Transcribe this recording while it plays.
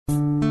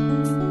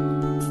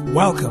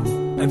Welcome,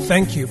 and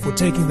thank you for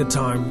taking the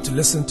time to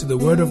listen to the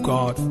Word of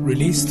God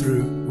released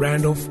through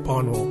Randolph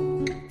Barnwell.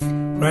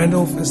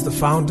 Randolph is the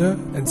founder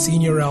and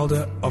senior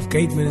elder of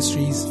Gate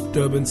Ministries,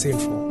 Durban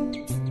Central.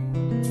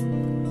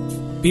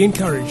 Be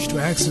encouraged to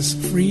access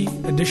free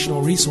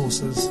additional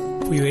resources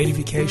for your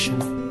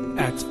edification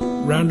at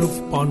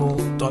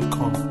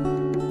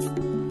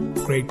randolphbarnwell.com.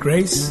 Great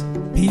grace,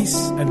 peace,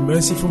 and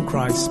mercy from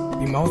Christ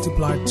be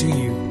multiplied to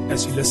you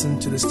as you listen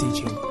to this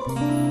teaching.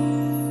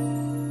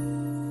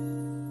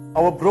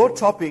 Our broad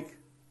topic,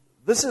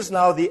 this is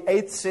now the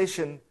 8th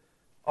session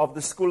of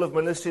the School of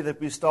Ministry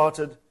that we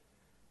started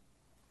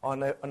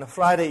on a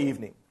Friday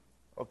evening,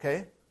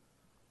 okay?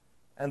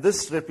 And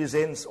this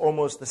represents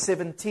almost the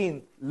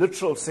 17th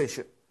literal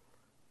session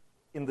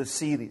in the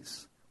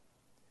series.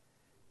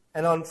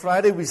 And on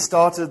Friday we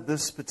started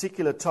this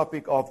particular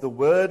topic of the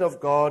Word of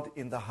God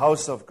in the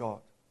house of God.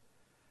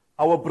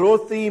 Our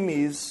broad theme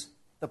is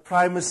the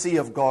primacy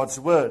of God's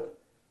Word,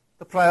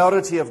 the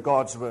priority of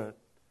God's Word,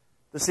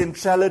 the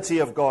centrality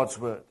of God's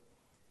Word.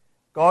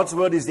 God's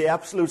Word is the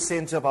absolute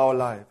center of our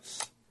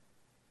lives.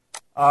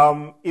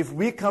 If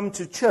we come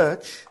to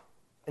church,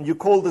 and you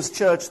call this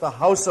church the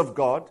house of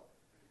God,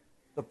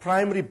 the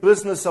primary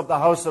business of the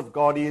house of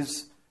God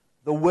is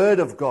the Word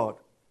of God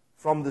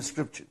from the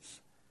Scriptures.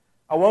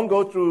 I won't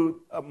go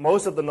through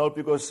most of the note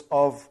because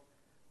of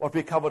what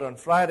we covered on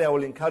Friday. I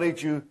will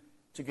encourage you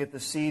to get the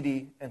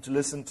CD and to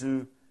listen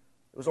to,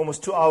 it was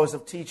almost 2 hours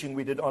of teaching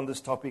we did on this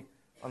topic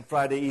on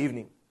Friday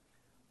evening.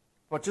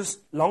 But just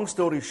long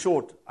story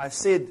short, I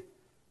said,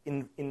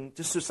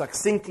 just to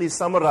succinctly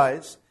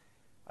summarize,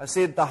 I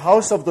said the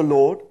house of the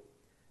Lord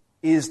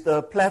is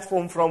the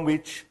platform from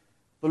which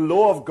the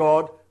law of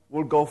God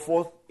will go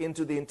forth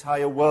into the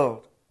entire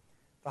world.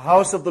 The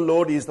house of the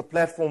Lord is the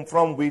platform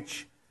from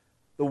which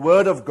the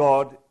Word of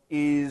God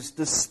is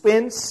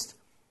dispensed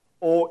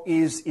or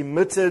is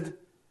emitted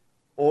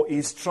or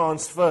is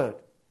transferred.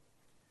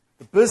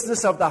 The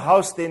business of the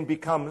house then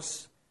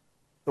becomes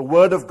the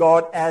Word of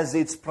God as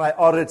its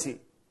priority.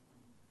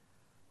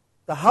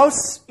 The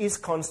house is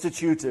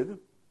constituted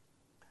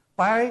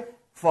by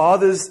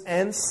fathers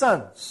and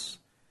sons.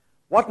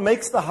 What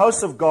makes the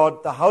house of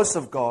God the house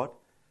of God?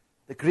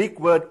 The Greek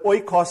word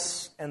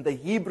oikos and the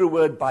Hebrew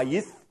word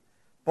bayith,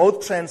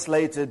 both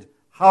translated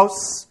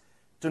house,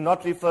 do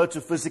not refer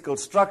to physical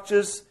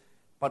structures,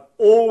 but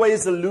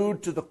always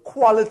allude to the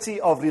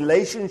quality of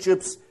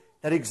relationships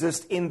that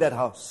exist in that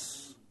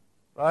house.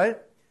 Right?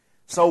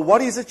 So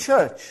what is a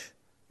church?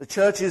 The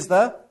church is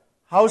the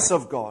house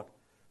of God.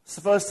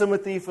 So 1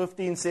 Timothy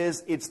 15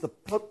 says it's the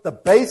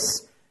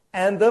base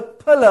and the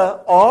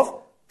pillar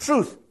of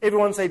truth.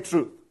 Everyone say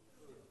truth.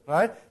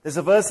 Right? There's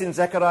a verse in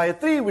Zechariah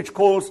 3 which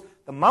calls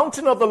the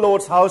mountain of the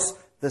Lord's house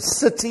the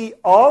city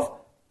of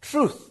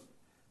truth.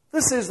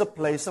 This is a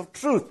place of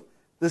truth.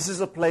 This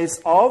is a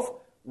place of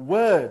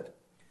word.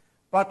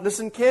 But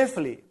listen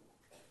carefully.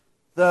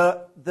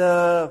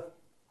 The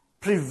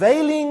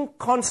prevailing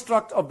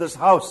construct of this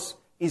house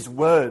is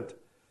word.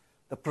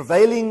 The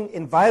prevailing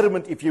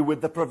environment, if you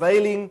would, the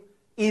prevailing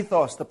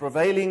ethos, the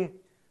prevailing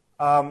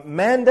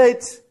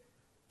mandate,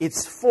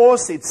 its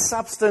force, its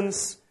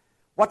substance,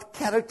 what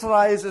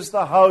characterizes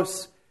the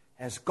house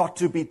has got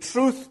to be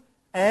truth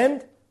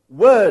and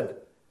word.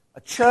 A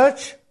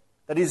church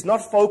that is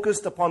not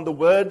focused upon the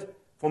word,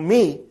 for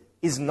me,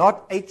 is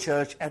not a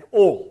church at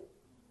all.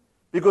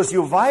 Because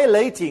you're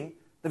violating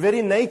the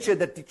very nature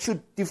that it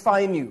should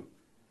define you.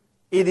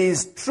 It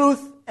is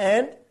truth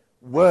and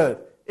word.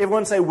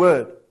 Everyone say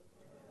word.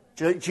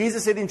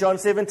 Jesus said in John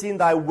 17,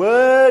 thy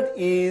word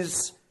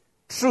is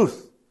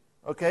truth.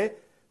 Okay?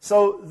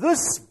 So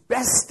this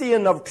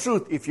bastion of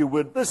truth, if you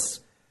would, this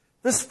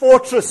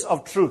fortress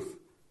of truth,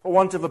 for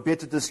want of a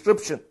better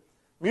description.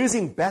 I'm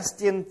using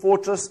bastion,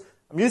 fortress,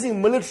 I'm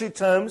using military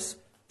terms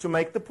to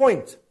make the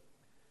point.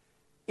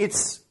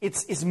 Its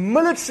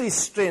military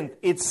strength,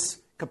 its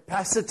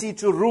capacity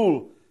to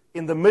rule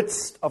in the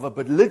midst of a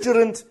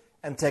belligerent,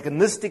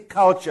 antagonistic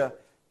culture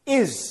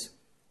is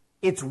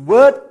its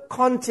word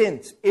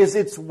content, is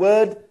its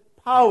word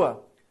power.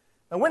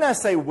 And when I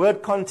say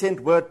word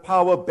content, word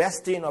power,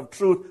 bastion of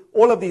truth,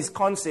 all of these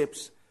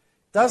concepts,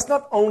 does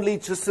not only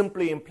just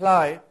simply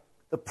imply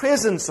the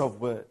presence of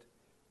word.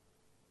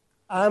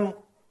 I'm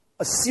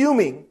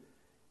assuming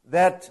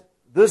that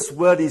this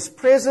word is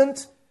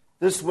present,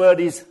 this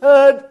word is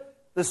heard,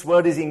 this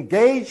word is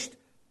engaged,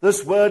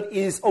 this word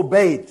is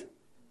obeyed.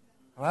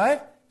 All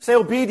right? Say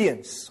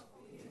obedience.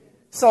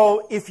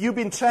 So if you've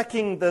been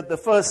tracking the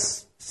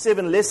first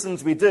 7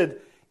 lessons we did,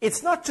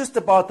 it's not just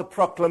about the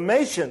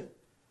proclamation.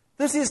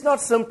 This is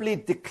not simply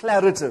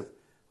declarative.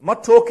 I'm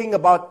not talking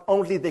about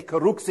only the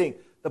keruxing,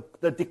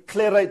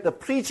 the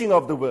preaching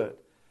of the word.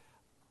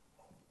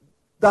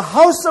 The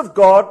house of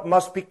God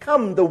must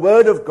become the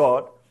word of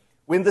God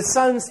when the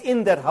sons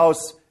in that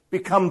house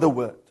become the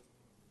word.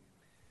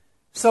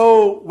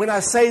 So when I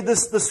say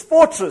this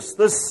fortress,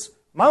 this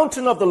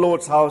mountain of the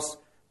Lord's house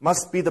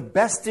must be the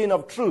bastion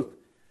of truth,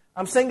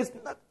 I'm saying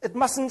it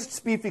mustn't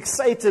just be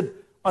fixated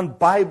on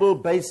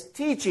Bible-based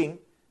teaching,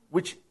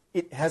 which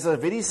it has a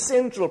very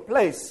central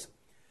place.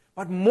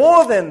 But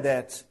more than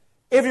that,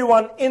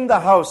 everyone in the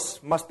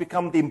house must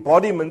become the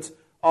embodiment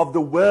of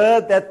the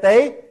word that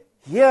they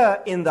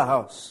hear in the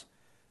house.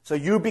 So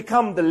you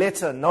become the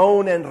letter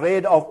known and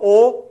read of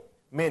all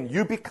men.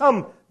 You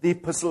become the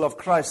epistle of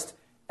Christ,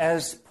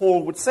 as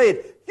Paul would say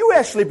it. You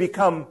actually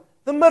become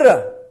the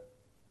mirror.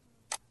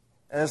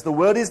 As the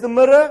word is the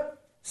mirror,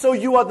 so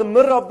you are the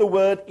mirror of the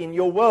word in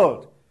your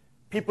world.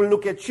 People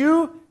look at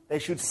you, they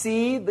should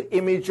see the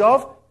image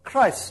of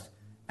Christ.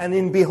 And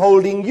in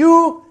beholding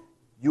you,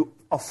 you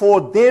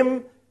afford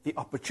them the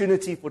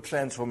opportunity for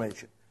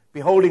transformation.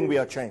 Beholding, we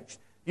are changed.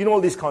 You know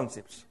all these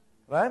concepts,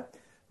 right?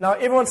 Now,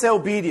 everyone say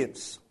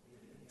obedience.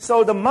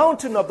 So the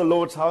mountain of the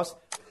Lord's house,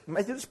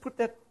 may you just put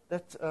that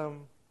what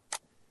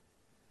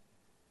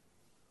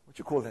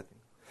you call that thing?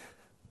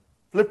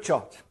 Flip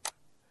chart.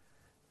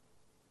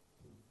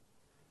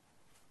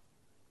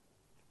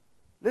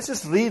 Let's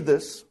just read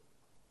this.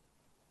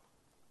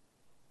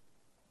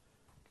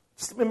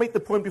 Just let me make the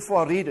point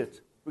before I read it,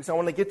 because I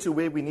want to get to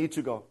where we need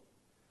to go.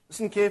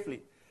 Listen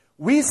carefully.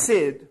 We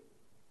said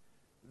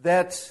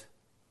that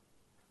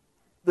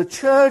the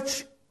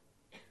church's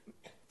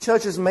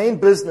main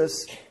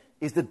business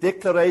is the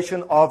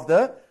declaration of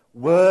the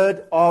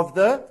word of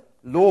the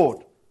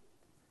Lord.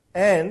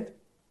 And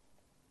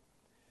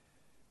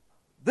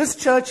this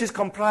church is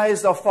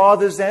comprised of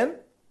fathers and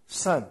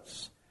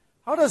sons.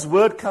 How does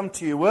word come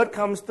to you? Word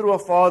comes through a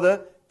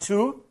father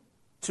to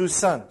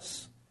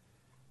sons.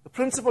 The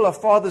principle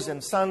of fathers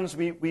and sons,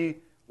 we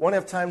won't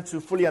have time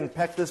to fully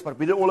unpack this, but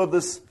we did all of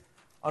this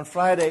on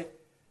Friday,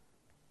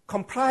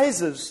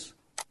 comprises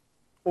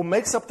or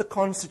makes up the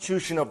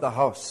constitution of the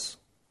house.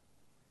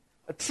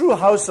 A true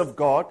house of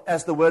God,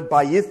 as the word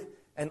bayith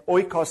and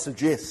oikos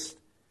suggest,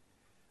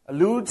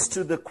 alludes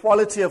to the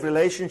quality of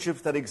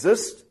relationships that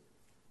exist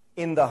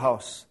in the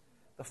house.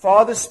 The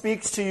Father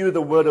speaks to you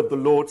the word of the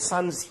Lord.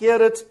 Sons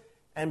hear it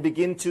and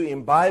begin to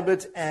imbibe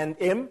it and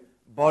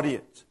embody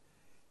it.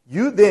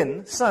 You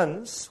then,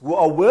 sons, who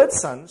are word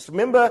sons,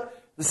 remember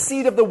the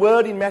seed of the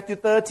word in Matthew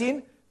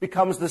 13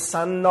 becomes the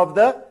son of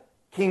the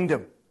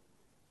kingdom.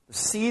 The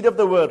seed of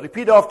the word,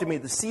 repeat after me,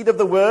 the seed of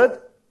the word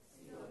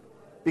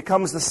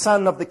becomes the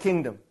son of the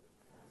kingdom.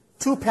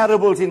 Two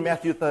parables in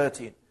Matthew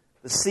 13.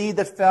 The seed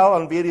that fell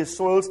on various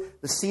soils,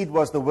 the seed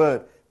was the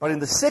word. But in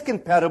the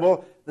second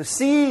parable, the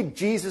seed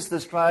Jesus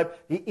described,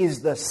 he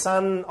is the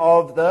son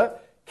of the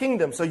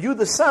kingdom. So you,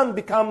 the son,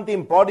 become the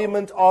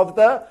embodiment of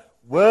the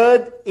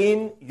word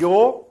in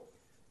your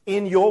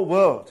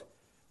world.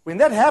 When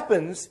that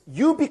happens,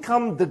 you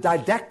become the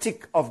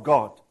didactic of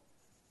God.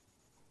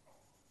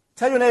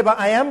 Tell your neighbor,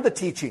 I am the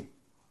teaching.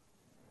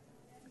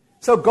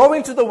 So go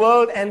into the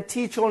world and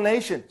teach all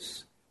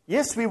nations.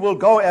 Yes, we will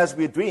go as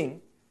we're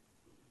doing,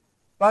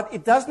 but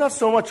it does not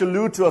so much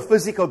allude to a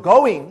physical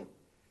going,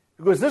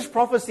 because this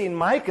prophecy in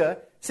Micah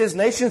says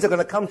nations are going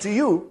to come to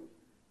you.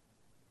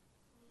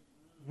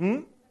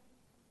 It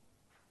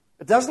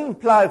doesn't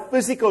imply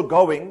physical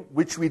going,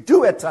 which we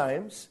do at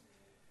times,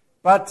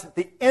 but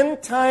the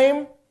end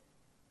time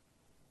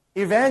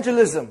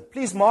evangelism.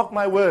 Please mark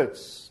my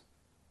words.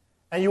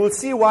 And you will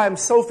see why I'm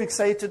so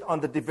fixated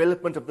on the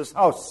development of this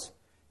house.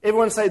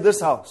 Everyone say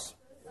this house.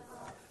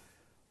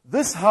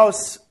 This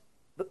house,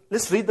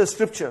 let's read the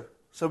scripture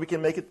so we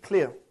can make it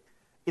clear.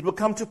 It will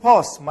come to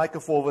pass, Micah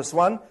 4 verse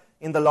 1,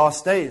 in the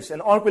last days.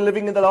 And aren't we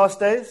living in the last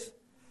days?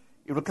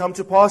 It will come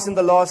to pass in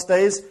the last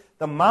days.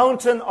 The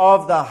mountain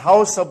of the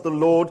house of the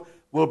Lord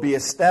will be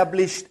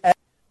established as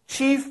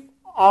chief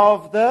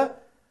of the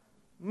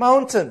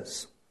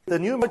mountains. The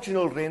New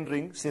Original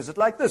Rendering says it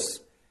like this.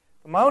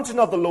 The mountain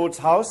of the Lord's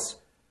house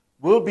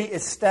will be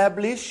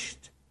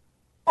established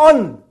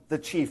on the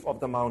chief of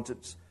the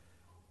mountains.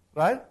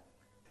 Right?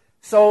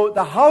 So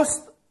the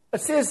house,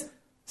 it says,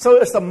 so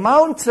it's the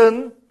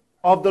mountain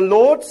of the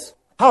Lord's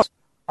house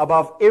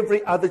above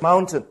every other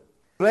mountain,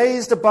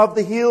 raised above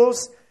the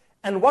hills.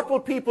 And what will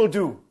people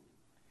do?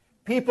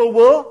 People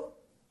will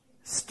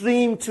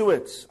stream to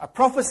it. I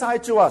prophesy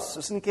to us,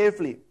 listen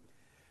carefully.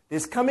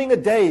 There's coming a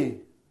day,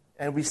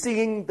 and we're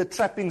seeing the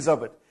trappings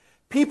of it.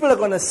 People are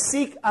going to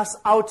seek us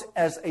out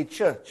as a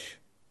church.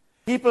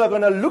 People are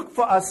going to look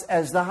for us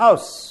as the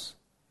house.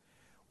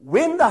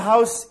 When the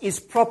house is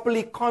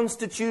properly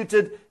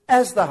constituted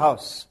as the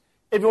house.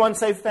 Everyone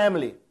say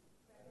family.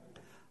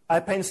 I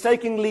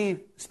painstakingly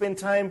spend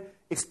time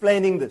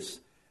explaining this.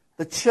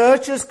 The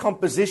church's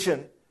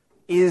composition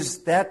is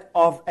that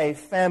of a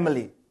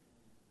family.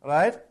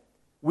 Right?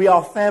 We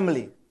are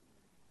family.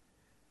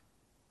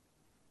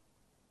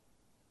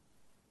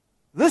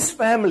 This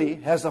family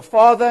has a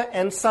father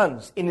and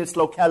sons in its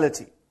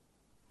locality.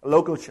 A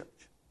local church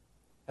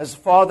has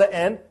father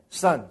and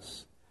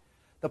sons.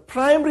 The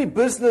primary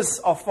business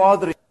of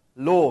fathering,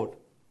 Lord.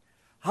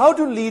 How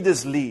do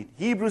leaders lead?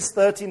 Hebrews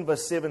 13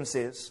 verse 7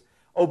 says,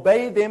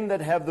 obey them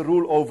that have the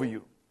rule over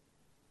you.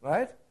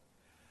 Right?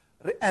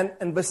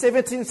 And verse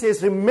 17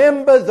 says,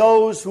 remember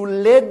those who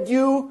led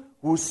you,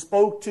 who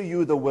spoke to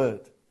you the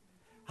word.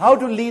 How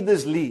do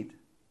leaders lead?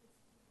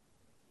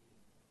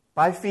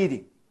 By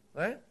feeding.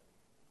 Right?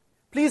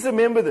 Please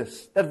remember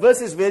this. That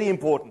verse is very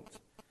important.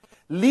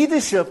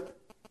 Leadership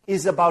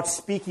is about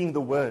speaking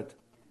the word.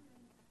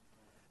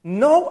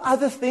 No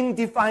other thing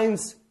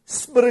defines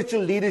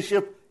spiritual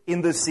leadership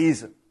in this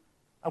season.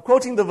 I'm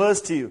quoting the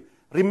verse to you.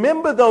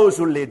 Remember those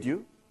who led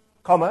you,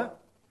 comma,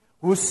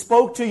 who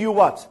spoke to you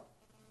what?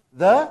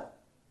 The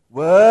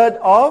word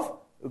of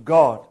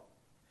God.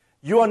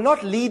 You are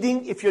not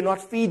leading if you're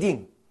not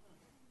feeding.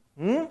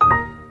 You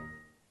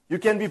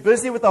can be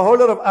busy with a whole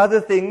lot of other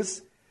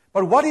things,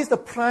 but what is the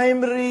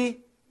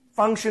primary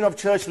function of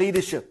church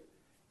leadership?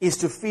 Is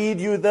to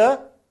feed you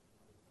the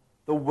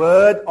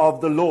word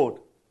of the Lord.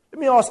 Let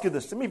me ask you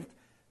this. Let me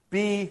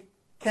be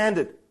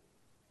candid.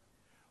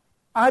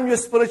 I'm your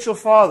spiritual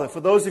father, for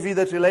those of you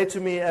that relate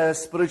to me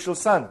as spiritual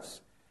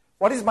sons.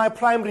 What is my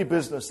primary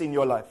business in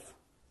your life?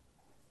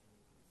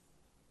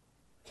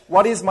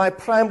 What is my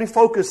primary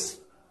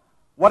focus?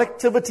 What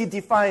activity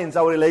defines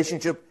our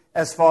relationship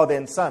as father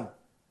and son?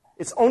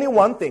 It's only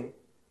one thing,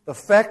 the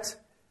fact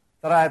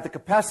that I have the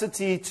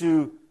capacity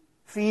to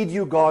feed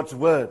you God's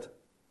word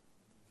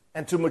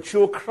and to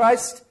mature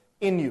Christ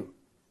in you.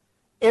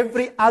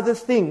 Every other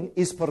thing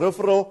is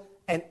peripheral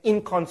and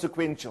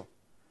inconsequential.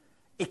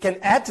 It can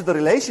add to the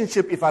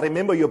relationship if I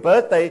remember your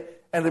birthday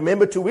and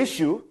remember to wish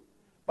you,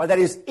 but that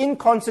is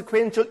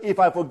inconsequential if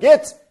I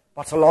forget,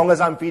 but so long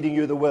as I'm feeding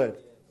you the word.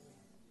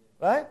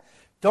 Right?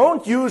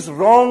 Don't use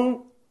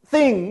wrong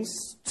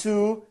things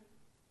to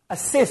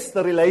assess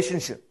the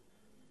relationship.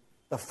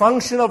 The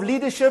function of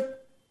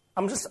leadership,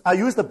 I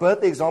use the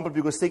birthday example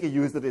because Seki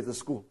used it at the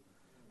school.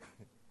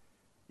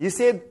 He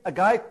said a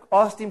guy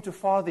asked him to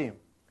father him.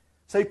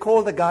 So he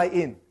called the guy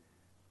in.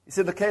 He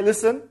said, okay,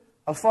 listen,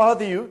 I'll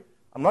father you.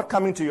 I'm not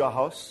coming to your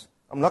house.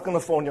 I'm not going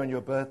to phone you on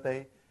your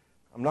birthday.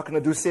 I'm not going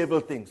to do several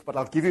things, but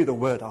I'll give you the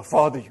word. I'll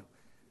father you.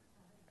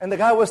 And the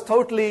guy was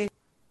totally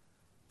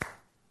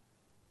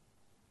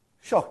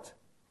shocked.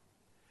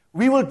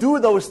 We will do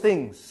those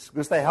things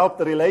because they help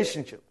the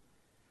relationship.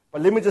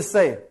 But let me just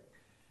say,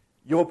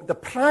 the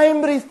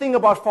primary thing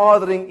about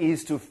fathering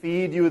is to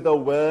feed you the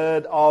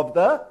word of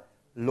the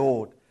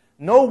Lord.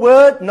 No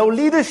word, no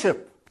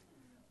leadership.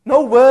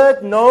 No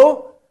word,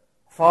 no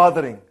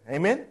fathering.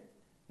 Amen?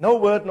 No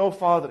word, no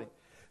fathering.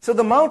 So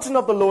the mountain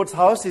of the Lord's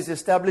house is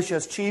established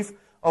as chief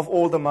of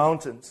all the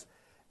mountains.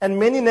 And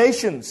many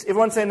nations,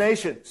 everyone say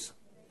nations.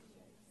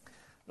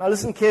 Now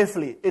listen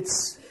carefully.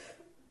 It's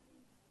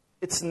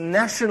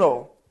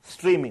national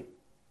streaming.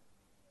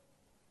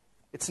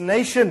 It's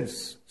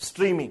nations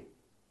streaming.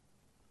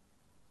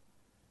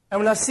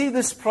 And when I see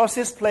this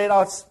process play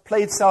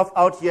itself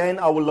out here in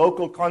our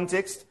local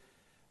context,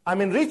 I'm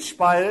enriched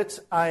by it,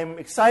 I'm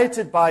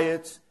excited by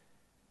it,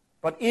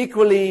 but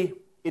equally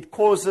it's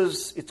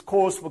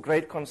cause for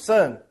great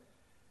concern.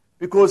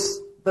 Because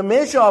the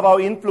measure of our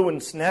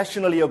influence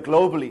nationally or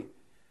globally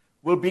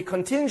will be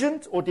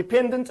contingent or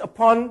dependent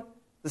upon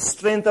the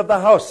strength of the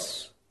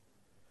house.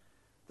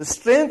 The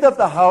strength of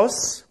the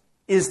house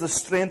is the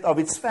strength of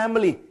its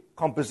family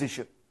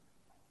composition.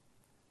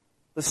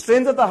 The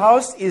strength of the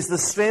house is the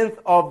strength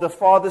of the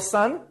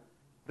father-son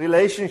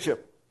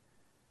relationship.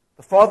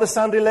 The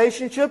father-son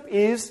relationship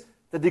is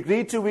the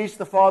degree to which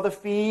the father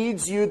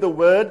feeds you the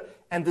word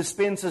and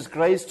dispenses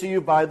grace to you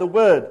by the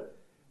word.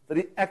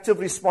 The active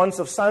response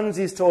of sons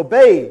is to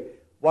obey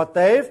what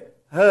they've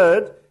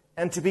heard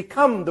and to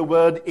become the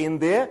word in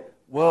their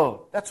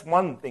world. That's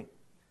one thing,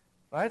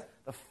 right?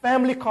 The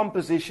family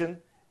composition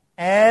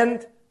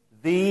and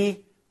the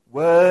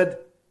word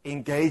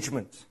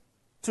engagement.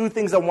 Two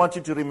things I want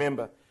you to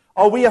remember.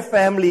 Are we a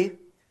family?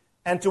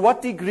 And to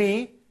what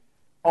degree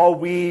are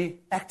we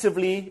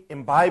actively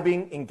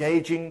imbibing,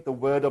 engaging the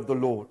word of the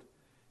Lord?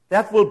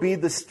 That will be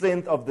the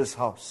strength of this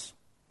house.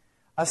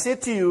 I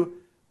said to you,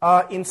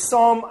 in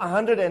Psalm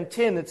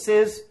 110, it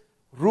says,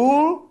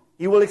 rule,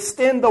 he will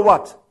extend the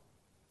what?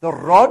 The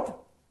rod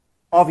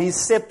of his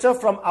scepter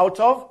from out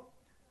of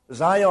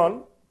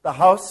Zion, the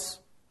house.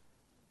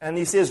 And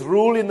he says,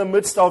 rule in the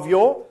midst of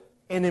your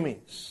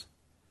enemies.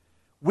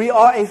 We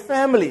are a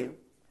family.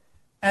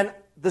 And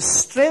the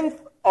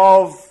strength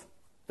of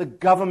the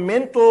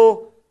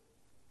governmental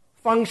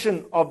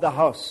function of the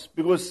house,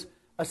 because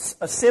a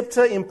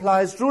scepter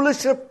implies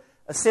rulership,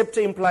 a scepter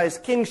implies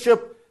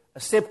kingship, a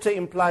scepter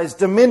implies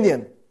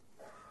dominion.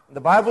 The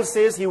Bible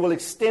says he will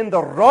extend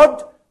the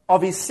rod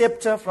of his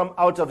scepter from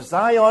out of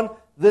Zion,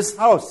 this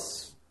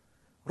house.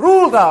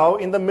 Rule thou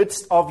in the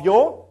midst of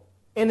your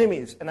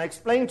enemies. And I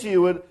explained to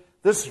you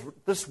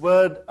this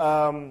word,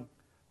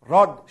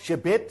 rod,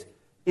 shebet,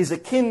 is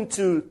akin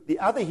to the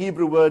other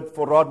Hebrew word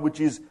for rod, which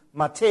is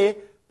mateh.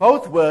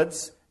 Both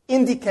words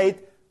indicate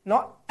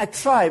not a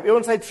tribe.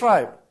 Everyone say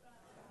tribe.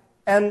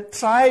 And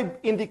tribe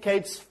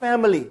indicates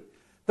family.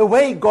 The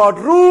way God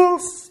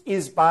rules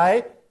is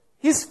by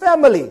his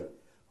family.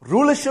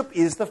 Rulership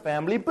is the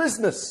family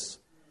business.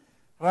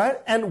 Right?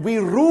 And we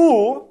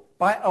rule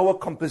by our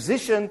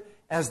composition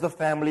as the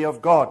family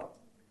of God.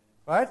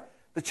 Right?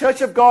 The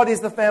church of God is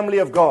the family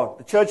of God.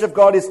 The church of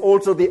God is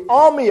also the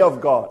army of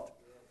God.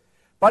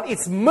 But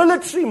its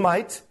military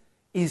might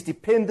is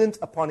dependent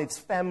upon its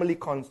family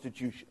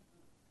constitution.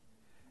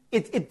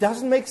 It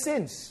doesn't make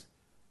sense.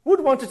 Who would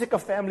want to take a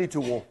family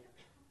to war?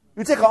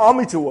 You take an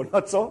army to war,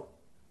 not so.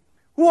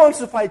 Who wants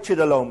to fight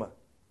Chedorlaomer?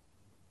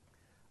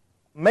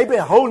 Maybe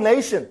a whole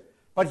nation.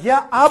 But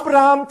here,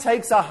 Abraham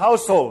takes a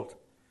household.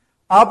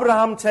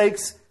 Abraham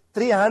takes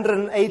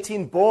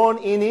 318 born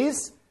in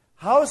his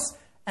house,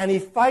 and he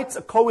fights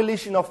a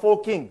coalition of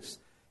 4 kings.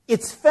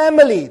 It's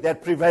family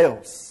that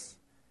prevails,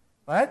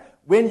 right?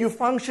 When you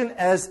function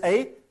as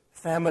a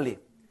family.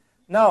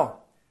 Now,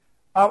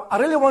 I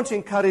really want to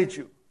encourage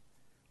you.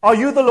 Are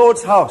you the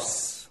Lord's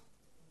house?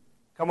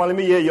 Come on, let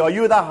me hear you. Are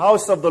you the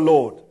house of the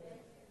Lord?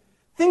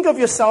 Think of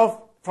yourself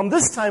from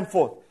this time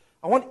forth.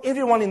 I want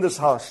everyone in this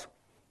house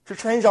to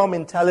change our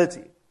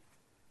mentality.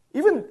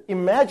 Even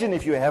imagine,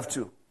 if you have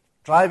to,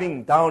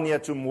 driving down here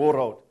to Moore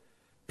Road.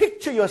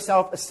 Picture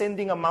yourself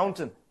ascending a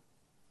mountain.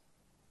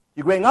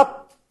 You're going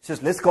up. He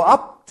says, let's go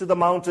up to the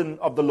mountain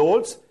of the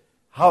Lord's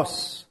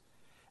house.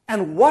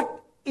 And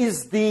what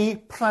is the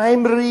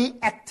primary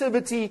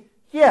activity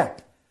here?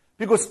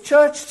 Because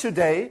church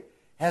today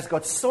has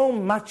got so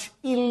much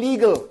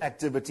illegal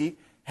activity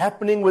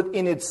happening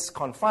within its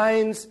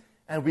confines,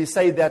 and we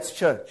say that's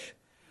church.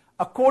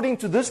 According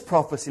to this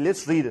prophecy,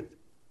 let's read it.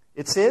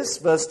 It says,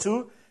 verse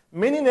 2,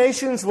 many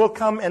nations will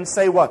come and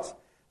say what?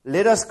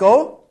 Let us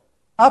go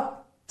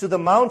up to the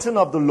mountain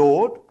of the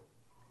Lord,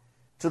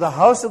 to the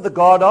house of the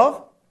God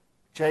of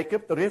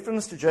Jacob. The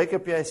reference to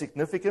Jacob here is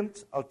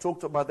significant. I'll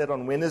talk about that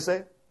on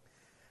Wednesday.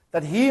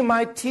 That he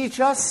might teach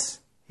us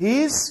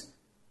his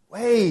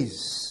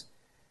ways,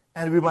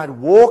 and we might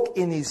walk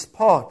in his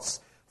paths.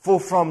 For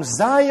from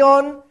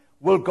Zion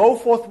will go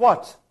forth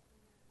what?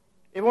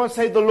 Everyone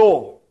say the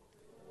law.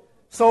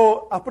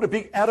 So I put a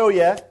big arrow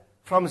here.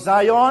 From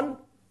Zion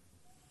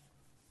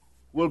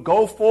will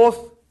go forth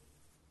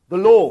the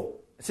law.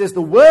 It says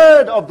the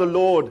word of the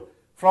Lord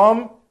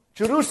from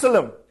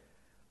Jerusalem.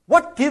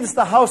 What gives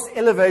the house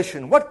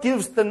elevation? What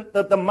gives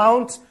the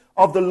mount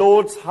of the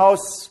Lord's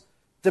house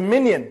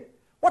dominion?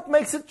 What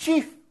makes it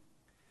chief?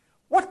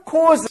 What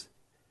causes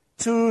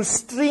to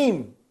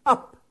stream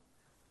up,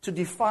 to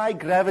defy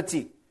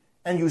gravity?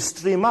 And you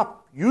stream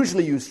up.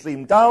 Usually you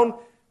stream down,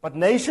 but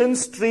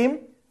nations stream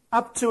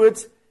up to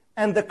it.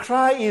 And the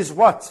cry is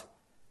what?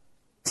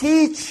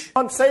 Teach.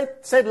 Say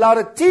it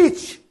louder.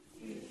 Teach.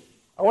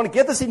 I want to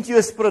get this into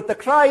your spirit. The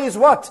cry is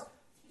what?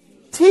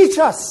 Teach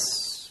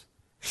us.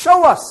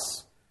 Show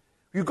us.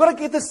 You've got to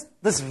get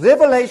this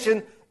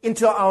revelation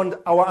into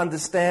our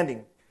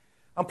understanding.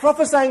 I'm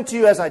prophesying to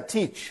you as I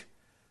teach.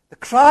 The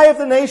cry of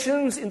the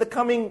nations in the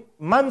coming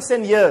months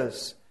and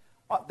years.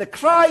 The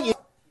cry is,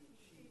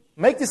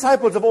 make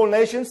disciples of all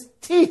nations.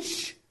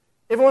 Teach.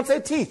 Everyone say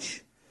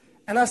teach.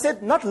 And I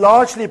said, not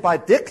largely by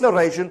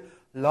declaration,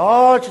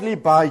 largely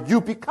by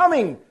you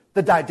becoming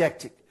the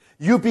didactic.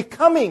 You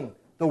becoming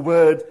the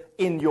word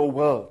in your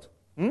world.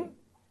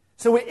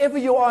 So wherever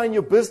you are in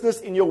your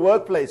business, in your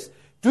workplace,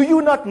 do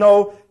you not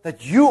know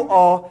that you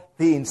are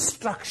the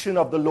instruction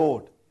of the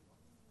Lord?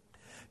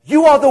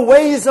 You are the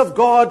ways of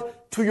God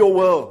to your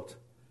world.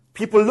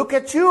 People look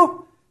at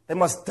you, they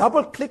must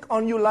double click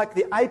on you like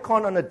the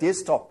icon on a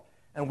desktop.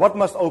 And what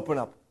must open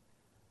up?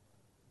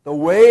 The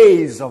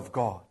ways of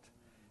God.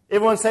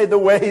 Everyone say the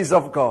ways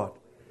of God.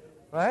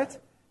 Right?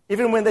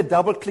 Even when they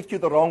double click you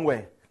the wrong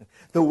way.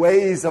 The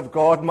ways of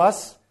God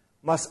must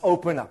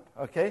open up.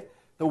 Okay?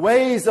 The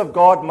ways of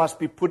God must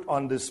be put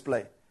on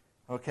display.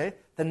 Okay?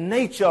 The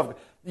nature of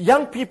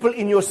young people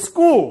in your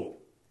school.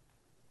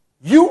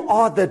 You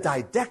are the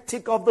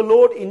didactic of the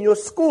Lord in your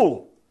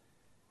school.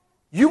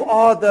 You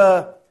are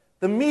the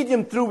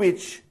medium through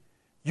which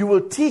you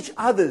will teach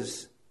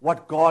others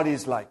what God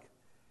is like.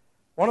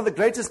 One of the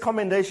greatest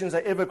commendations I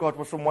ever got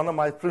was from one of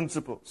my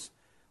principals.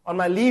 On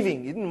my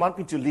leaving, he didn't want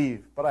me to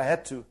leave, but I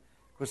had to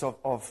because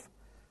of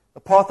the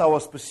path I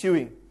was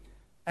pursuing.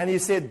 And he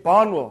said,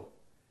 Barnwell,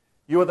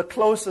 you are the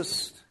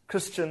closest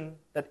Christian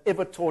that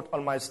ever taught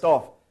on my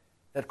staff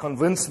that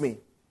convinced me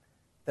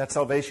that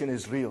salvation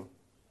is real.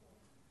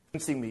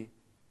 Convincing me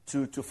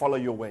to follow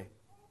your way.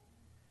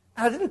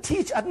 And I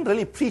didn't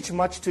really preach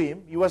much to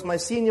him. He was my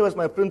senior, was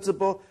my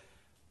principal,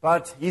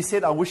 but he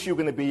said, I wish you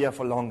were going to be here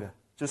for longer,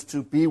 just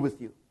to be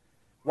with you.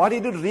 What he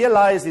did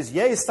realize is,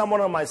 here is someone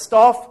on my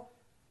staff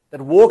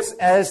that walks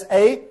as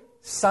a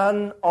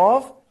son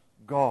of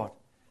God.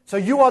 So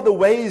you are the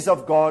ways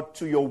of God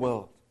to your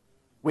world.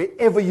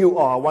 Wherever you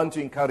are, I want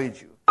to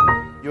encourage you.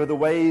 You're the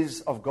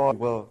ways of God's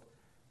world.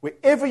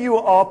 Wherever you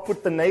are,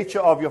 put the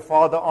nature of your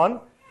Father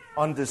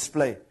on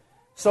display.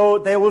 So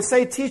they will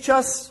say, teach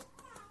us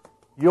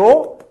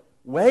your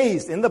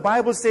ways. And the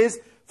Bible says,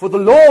 for the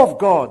law of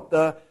God,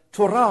 the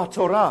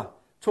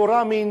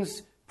Torah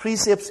means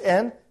precepts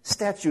and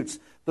statutes.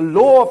 The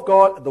law of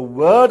God, the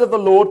word of the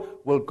Lord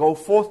will go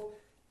forth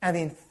and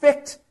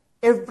infect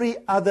every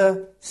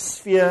other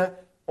sphere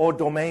or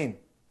domain.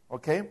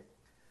 Okay?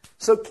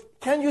 So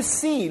can you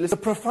see the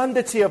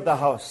profundity of the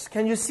house?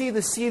 Can you see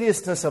the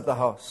seriousness of the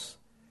house?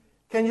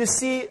 Can you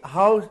see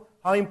how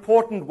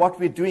important what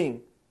we're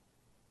doing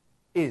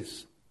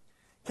is?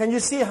 Can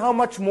you see how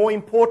much more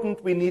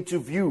important we need to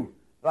view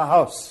the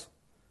house?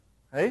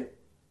 Hey?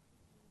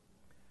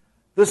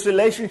 This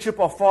relationship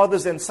of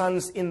fathers and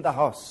sons in the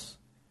house.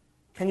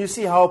 Can you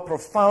see how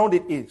profound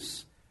it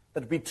is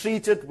that we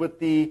treat it with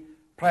the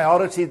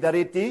priority that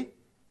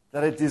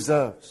it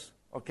deserves?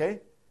 Okay?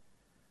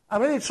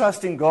 I'm really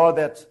trusting God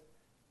that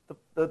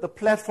the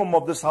platform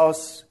of this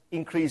house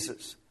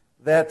increases.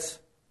 That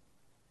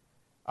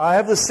I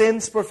have the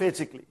sense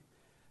prophetically.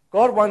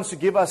 God wants to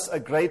give us a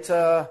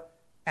greater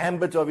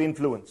ambit of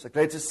influence, a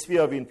greater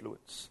sphere of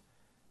influence.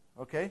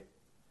 Okay?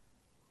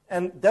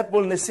 And that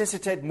will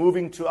necessitate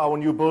moving to our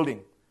new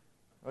building.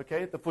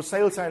 Okay? The for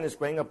sale sign is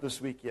going up this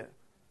week here.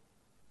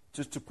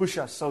 Just to push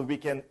us so we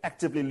can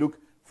actively look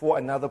for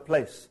another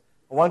place.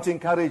 I want to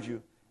encourage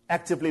you,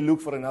 actively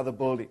look for another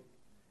building.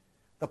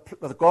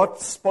 God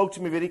spoke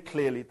to me very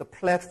clearly. The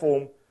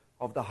platform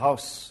of the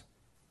house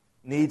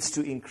needs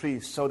to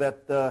increase so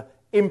that the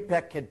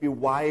impact can be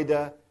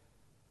wider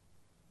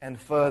and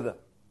further.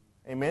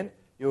 Amen?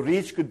 Your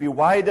reach could be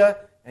wider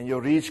and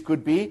your reach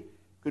could be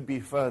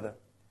further.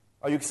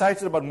 Are you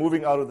excited about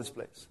moving out of this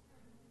place?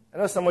 I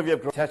know some of you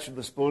have grown attached to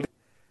this building.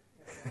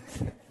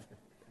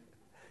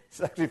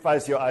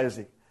 Sacrifice your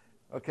Isaac.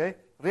 Okay?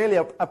 Really,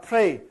 I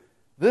pray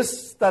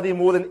this study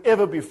more than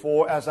ever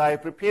before. As I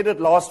prepared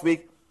it last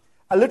week,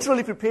 I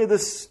literally prepared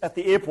this at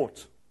the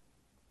airport.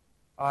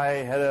 I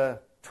had a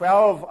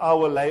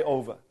 12-hour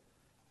layover.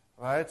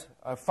 Right?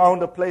 I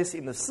found a place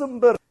in the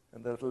Simba,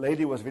 and the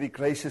lady was very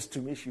gracious to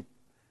me. She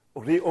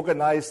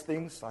reorganized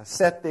things. I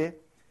sat there.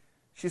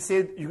 She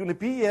said, "You're going to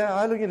be here?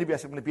 How long are you going to be?" I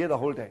said, "I'm going to be here the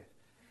whole day.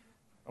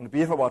 I'm going to be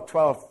here for about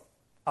 12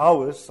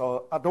 hours.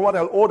 So I don't want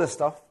to order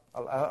stuff.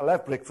 I'll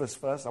have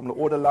breakfast first. I'm going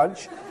to order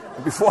lunch.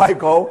 And before I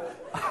go,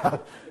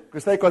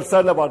 because they're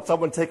concerned about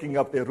someone taking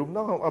up their room.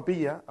 No, I'll be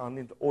here. I'll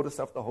need to order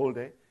stuff the whole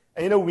day.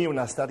 And you know me, when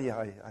I study,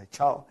 I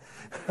chow.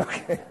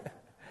 Okay.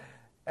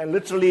 And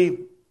literally,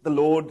 the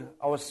Lord,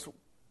 I was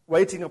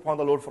waiting upon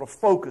the Lord for a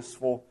focus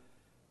for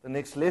the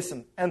next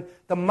lesson. And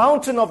the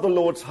mountain of the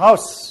Lord's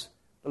house,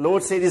 the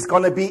Lord said, is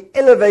going to be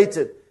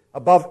elevated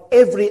above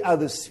every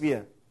other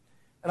sphere.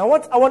 And I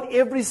want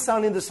every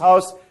son in this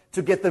house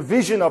to get the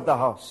vision of the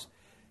house.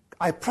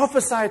 I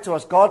prophesy to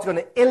us, God's going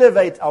to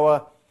elevate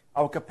our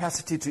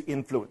capacity to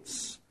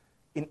influence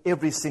in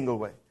every single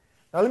way.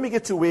 Now let me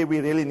get to where we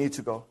really need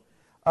to go.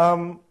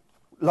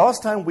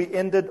 Last time we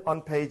ended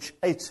on page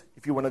 8,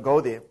 if you want to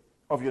go there,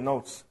 of your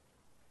notes.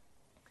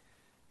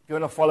 If you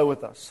want to follow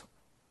with us.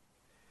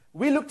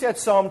 We looked at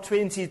Psalm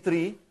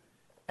 23,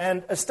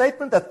 and a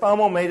statement that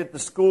Thamo made at the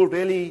school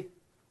really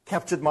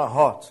captured my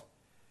heart.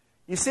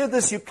 He said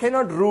this: you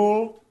cannot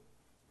rule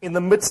in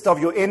the midst of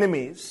your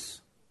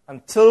enemies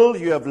until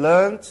you have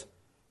learned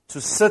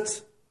to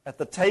sit at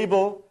the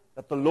table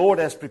that the Lord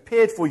has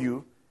prepared for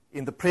you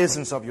in the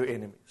presence of your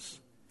enemies.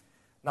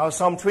 Now,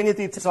 Psalm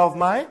 23 is of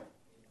my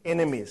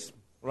enemies,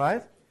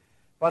 right?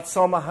 But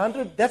Psalm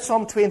 100, that's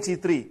Psalm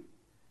 23,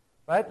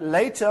 right?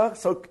 Later,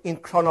 so in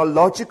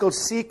chronological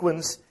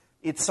sequence,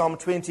 it's Psalm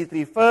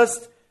 23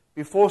 first,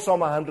 before Psalm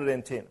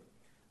 110.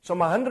 Psalm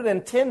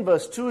 110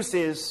 verse 2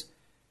 says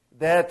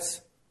that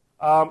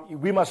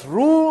we must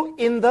rule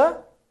in the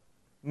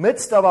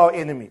midst of our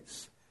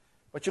enemies.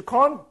 But you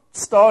can't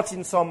start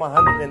in Psalm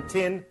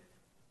 110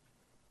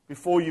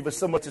 before you've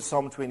assimilated to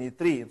Psalm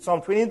 23. And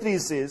Psalm 23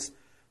 says,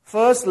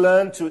 first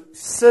learn to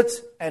sit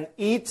and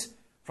eat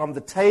from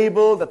the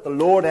table that the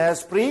Lord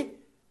has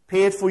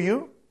prepared for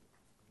you,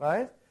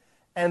 right?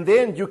 And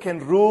then you can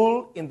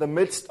rule in the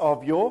midst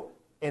of your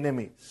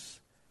enemies.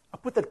 I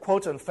put that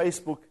quote on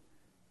Facebook,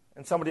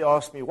 and somebody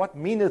asked me, "What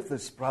meaneth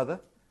this, brother?"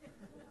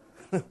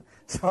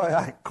 So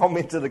I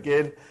commented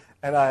again,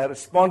 and I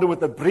responded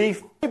with a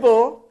brief. The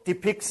table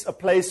depicts a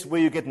place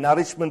where you get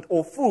nourishment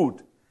or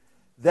food.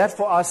 That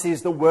for us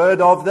is the word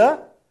of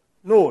the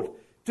Lord.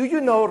 Do you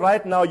know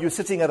right now you're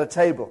sitting at a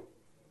table?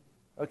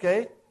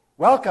 Okay?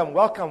 Welcome,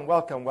 welcome,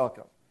 welcome,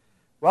 welcome.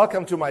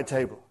 Welcome to my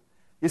table.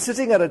 You're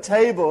sitting at a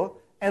table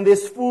and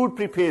there's food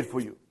prepared for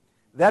you.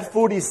 That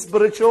food is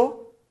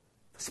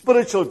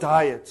spiritual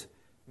diet,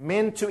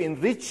 meant to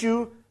enrich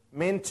you,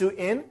 meant to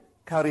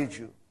encourage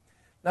you.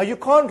 Now, you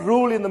can't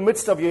rule in the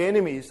midst of your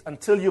enemies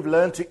until you've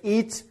learned to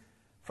eat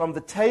from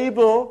the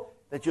table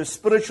that your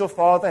spiritual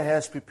Father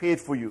has prepared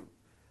for you,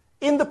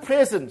 in the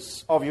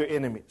presence of your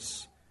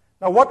enemies.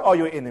 Now, what are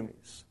your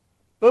enemies?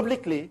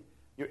 Biblically,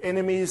 your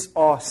enemies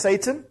are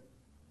Satan,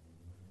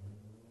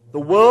 the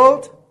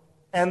world,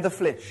 and the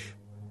flesh.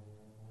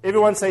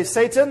 Everyone say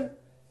Satan,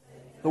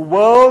 the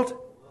world,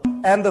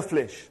 and the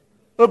flesh.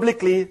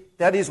 Biblically,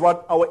 that is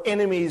what our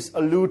enemies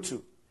allude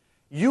to.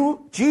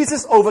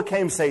 Jesus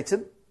overcame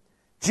Satan.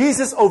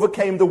 Jesus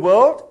overcame the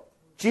world.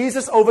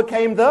 Jesus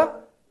overcame the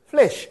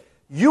flesh.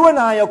 You and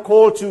I are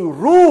called to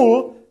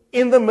rule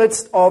in the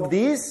midst of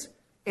these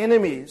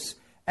enemies,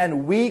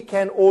 and we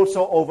can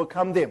also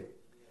overcome them.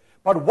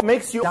 But what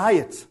makes you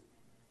diet?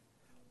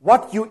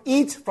 What you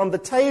eat from the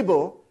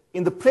table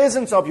in the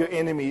presence of your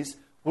enemies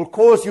will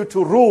cause you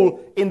to rule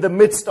in the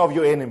midst of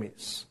your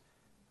enemies.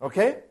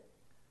 Okay?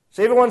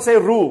 So everyone say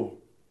rule.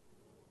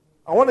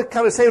 I want to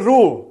kind of say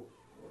rule.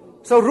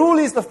 So rule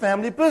is the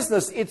family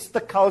business. It's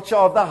the culture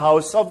of the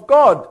house of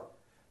God.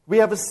 We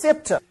have a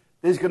scepter.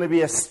 There's going to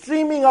be a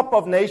streaming up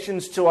of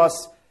nations to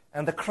us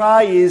And the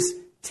cry is,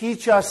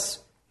 teach us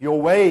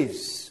your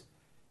ways.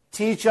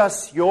 Teach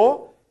us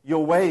your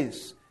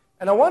ways.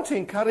 And I want to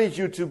encourage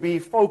you to be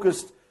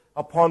focused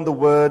upon the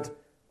word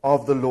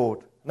of the Lord.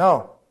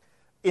 Now,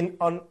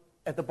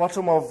 at the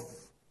bottom of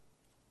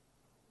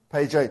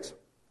page 8,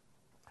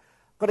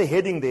 got a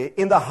heading there.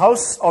 In the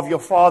house of your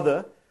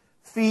father,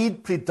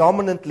 feed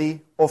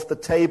predominantly off the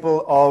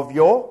table of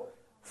your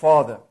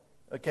father.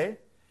 Okay?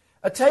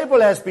 A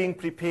table has been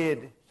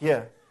prepared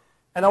here.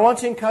 And I want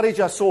to encourage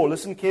us all,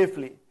 listen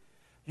carefully.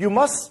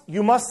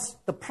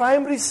 The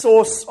primary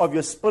source of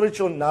your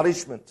spiritual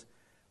nourishment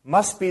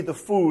must be the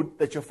food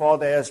that your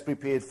father has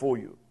prepared for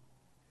you.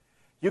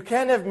 You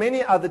can have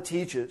many other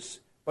teachers,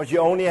 but you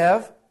only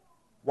have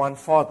one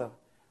father.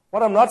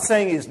 What I'm not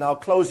saying is now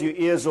close your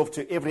ears off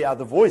to every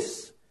other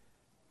voice.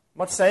 I'm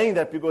not saying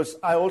that because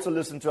I also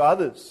listen to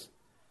others.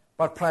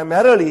 But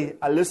primarily,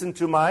 I listen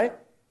to my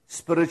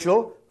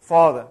spiritual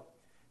father.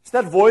 It's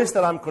that voice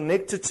that I'm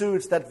connected to.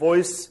 It's that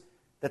voice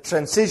that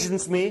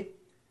transitions me.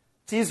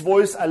 It's his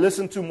voice I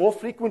listen to more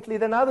frequently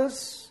than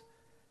others.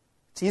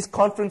 It's his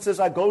conferences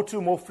I go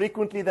to more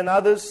frequently than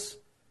others.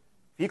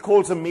 If he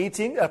calls a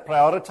meeting, I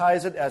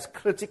prioritize it as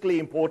critically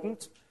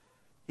important.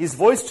 His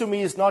voice to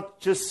me is not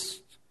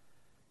just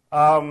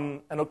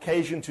an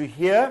occasion to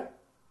hear.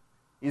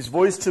 His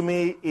voice to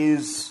me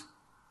is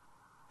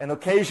an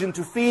occasion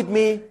to feed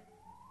me,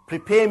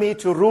 prepare me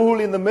to rule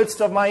in the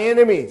midst of my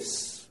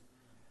enemies.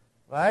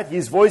 Right?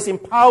 His voice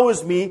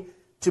empowers me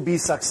to be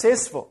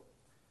successful.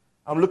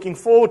 I'm looking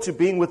forward to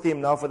being with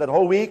him now for that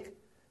whole week.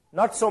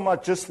 Not so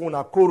much just for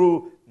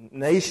Nakuru,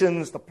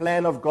 nations, the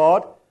plan of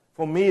God.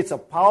 For me, it's a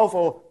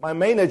powerful, my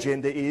main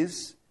agenda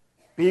is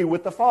be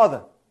with the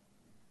Father.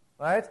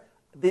 Right?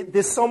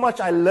 There's so much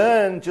I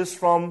learn just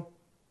from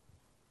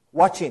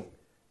watching,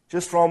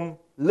 just from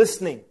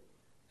listening,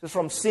 just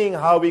from seeing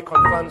how he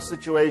confronts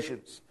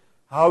situations,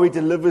 how he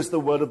delivers the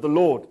word of the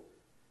Lord.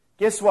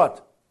 Guess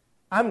what?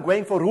 I'm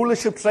going for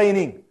rulership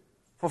training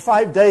for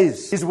 5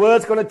 days. His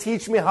word's going to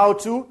teach me how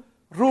to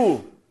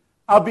rule.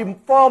 I'll be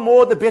far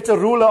more the better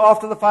ruler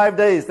after the 5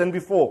 days than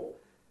before.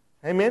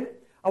 Amen?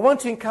 I want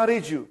to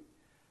encourage you.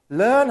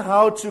 Learn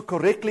how to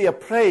correctly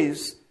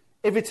appraise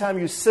every time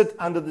you sit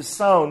under the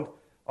sound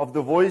of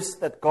the voice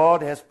that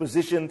God has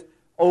positioned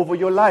over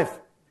your life.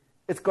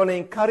 It's going to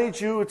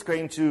encourage you. It's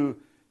going to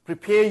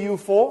prepare you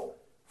for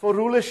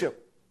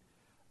rulership.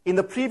 In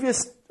the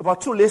previous,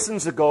 about 2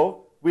 lessons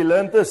ago, we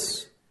learned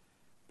this.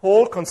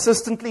 Paul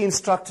consistently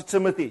instructed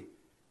Timothy,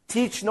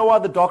 teach no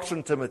other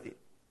doctrine, Timothy.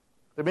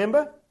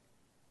 Remember?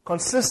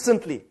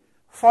 Consistently.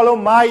 Follow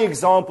my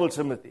example,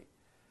 Timothy.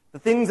 The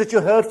things that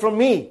you heard from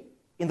me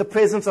in the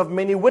presence of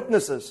many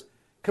witnesses.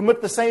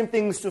 Commit the same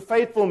things to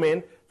faithful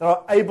men that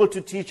are able to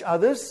teach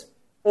others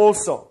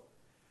also.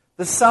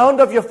 The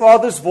sound of your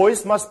father's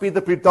voice must be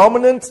the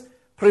predominant,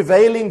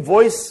 prevailing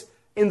voice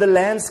in the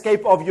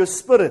landscape of your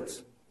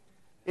spirit.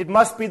 It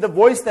must be the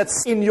voice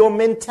that's in your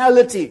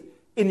mentality,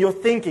 in your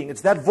thinking.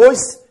 It's that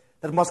voice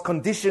that must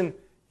condition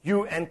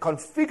you and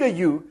configure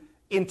you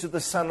into the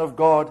Son of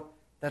God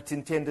that's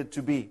intended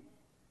to be.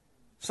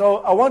 So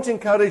I want to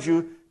encourage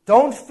you,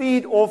 don't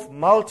feed off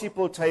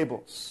multiple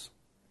tables.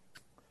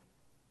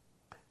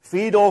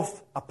 Feed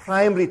off a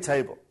primary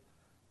table,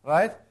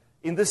 right?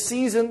 In this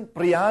season,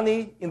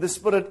 biryani in the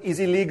spirit is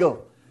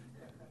illegal,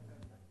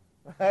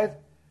 right?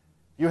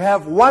 You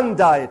have one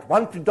diet,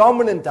 one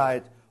predominant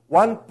diet,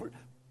 one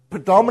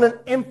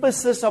predominant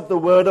emphasis of the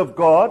Word of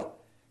God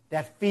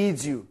that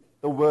feeds you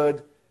the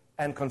Word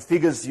and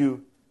configures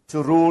you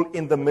to rule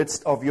in the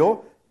midst of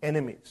your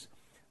enemies.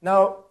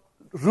 Now,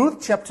 Ruth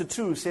chapter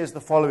 2 says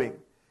the following.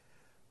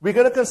 We're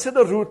going to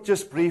consider Ruth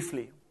just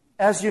briefly.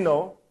 As you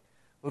know,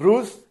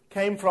 Ruth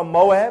came from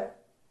Moab.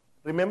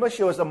 Remember,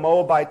 she was a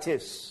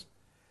Moabitess.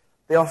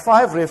 There are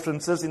 5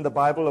 references in the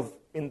Bible,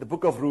 in the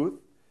book of Ruth,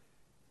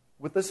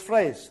 with this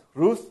phrase,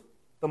 Ruth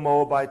the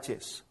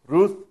Moabitess.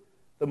 Ruth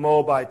the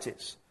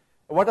Moabitess.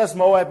 What does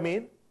Moab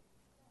mean?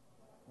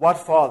 What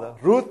father?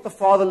 Ruth the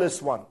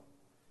fatherless one.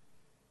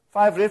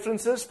 5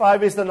 references.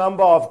 5 is the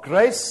number of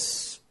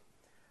grace.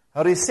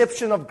 Her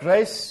reception of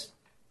grace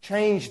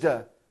changed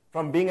her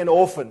from being an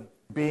orphan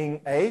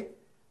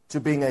to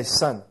being a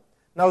son.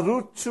 Now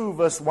Ruth 2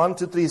 verse 1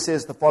 to 3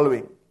 says the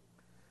following.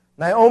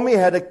 Naomi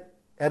had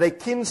a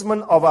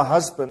kinsman of her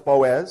husband,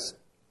 Boaz,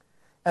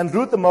 and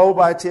Ruth the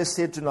Moabitess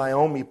said to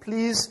Naomi,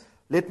 please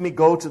let me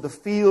go to the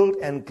field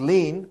and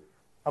glean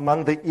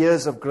among the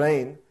ears of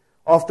grain,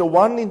 after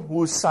one in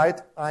whose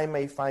sight I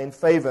may find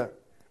favor.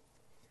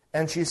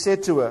 And she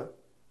said to her,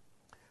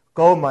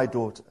 go, my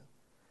daughter.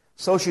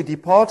 So she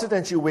departed,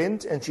 and she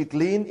went, and she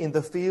gleaned in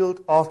the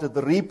field after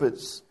the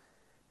reapers.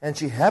 And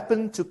she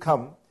happened to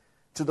come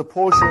to the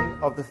portion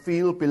of the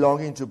field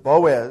belonging to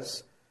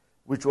Boaz,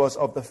 which was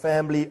of the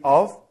family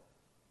of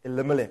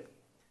Elimelech.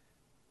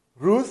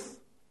 Ruth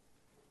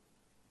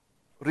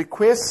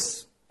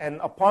requests,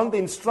 and upon the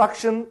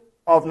instruction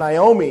of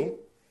Naomi,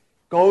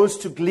 goes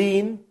to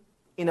glean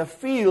in a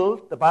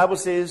field, the Bible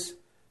says,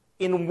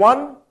 in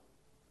one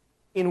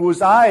in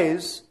whose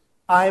eyes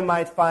I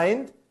might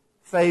find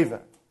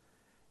favor.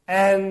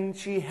 and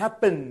she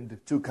happened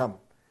to come.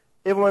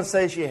 Everyone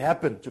say she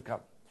happened to come.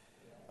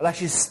 Like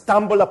she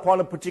stumbled upon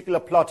a particular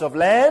plot of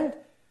land,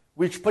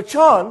 which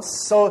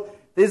perchance, so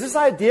there's this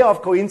idea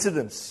of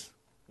coincidence.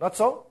 Not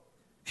so?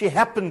 She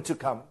happened to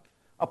come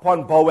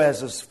upon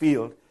Boaz's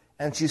field,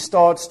 and she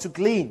starts to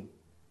glean.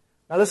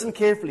 Now listen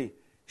carefully.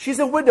 She's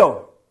a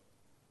widow,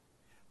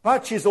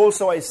 but she's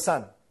also a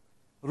son.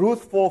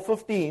 Ruth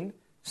 4:15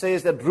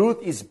 says that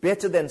Ruth is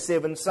better than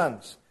 7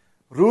 sons.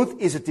 Ruth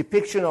is a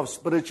depiction of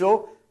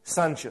spiritual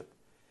sonship.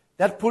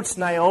 That puts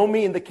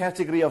Naomi in the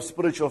category of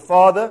spiritual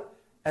father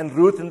and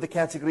Ruth in the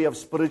category of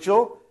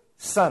spiritual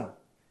son.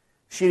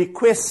 She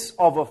requests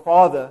of her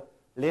father,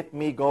 let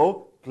me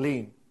go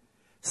glean.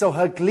 So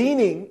her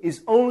gleaning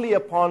is only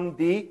upon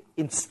the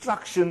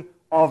instruction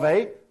of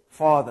a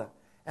father.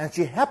 And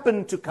she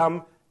happened to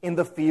come in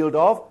the field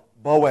of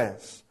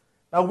Boaz.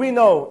 Now we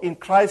know in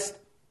Christ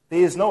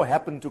there is no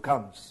happen to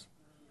comes.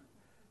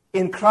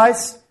 In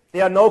Christ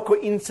there are no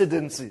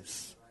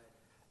coincidences.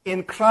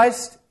 In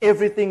Christ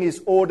everything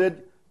is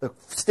ordered. The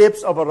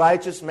steps of a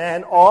righteous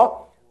man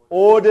are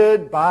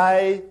ordered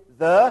by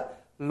the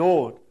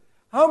Lord.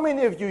 How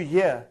many of you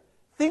here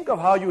think of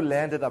how you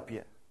landed up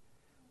here?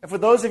 And for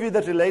those of you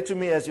that relate to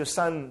me as your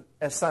son,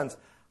 as sons,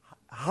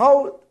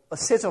 how a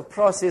set of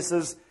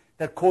processes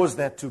that caused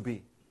that to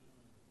be.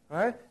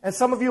 Right? And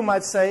some of you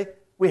might say,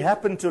 we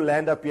happen to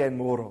land up here in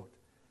Moore Road.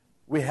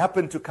 We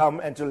happen to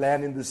come and to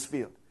land in this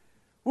field.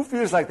 Who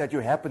feels like that you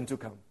happen to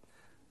come?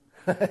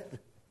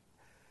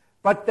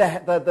 But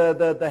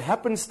the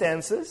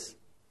happenstances,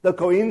 the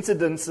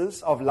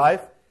coincidences of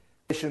life,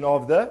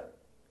 of the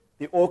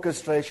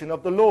orchestration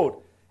of the Lord.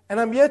 And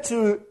I'm here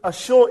to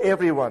assure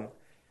everyone,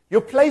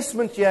 your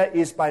placement here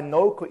is by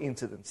no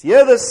coincidence.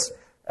 Hear this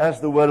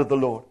as the word of the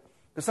Lord.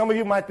 Because some of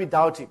you might be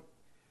doubting.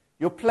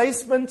 Your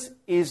placement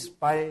is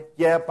by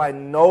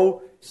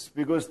no,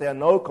 because there are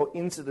no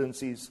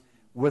coincidences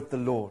with the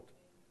Lord.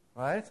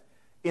 Right?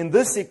 In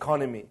this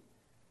economy,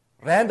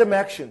 random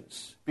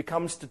actions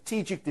become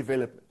strategic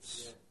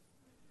developments.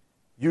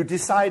 You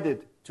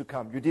decided to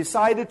come. You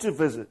decided to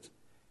visit.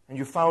 And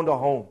you found a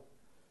home.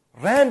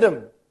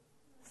 Random,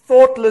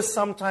 thoughtless,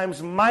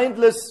 sometimes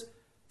mindless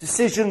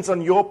decisions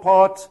on your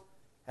part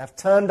have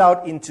turned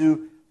out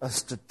into a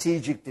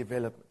strategic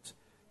development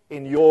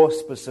in your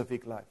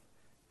specific life.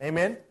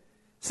 Amen?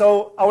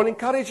 So I will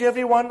encourage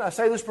everyone, I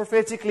say this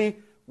prophetically,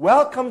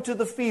 welcome to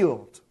the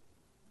field.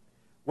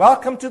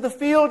 Welcome to the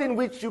field in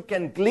which you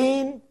can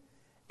glean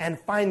and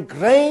find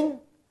grain,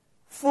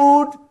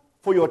 food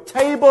for your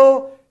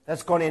table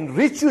that's going to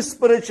enrich you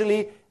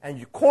spiritually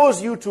and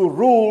cause you to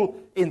rule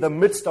in the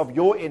midst of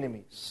your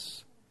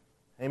enemies.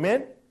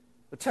 Amen?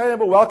 But tell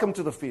them, welcome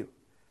to the field.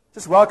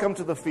 Just welcome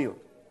to the field.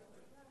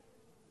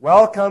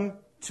 Welcome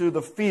to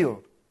the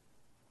field.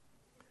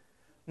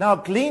 Now,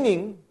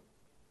 gleaning,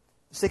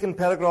 second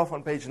paragraph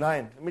on page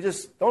 9. Let me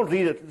just, don't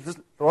read it, just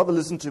rather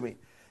listen to me.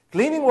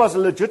 Gleaning was a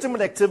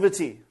legitimate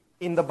activity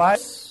in the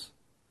Bible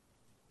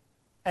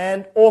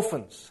and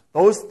orphans,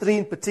 those three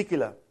in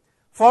particular.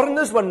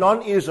 Foreigners were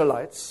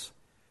non-Israelites.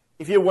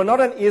 If you were not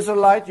an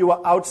Israelite, you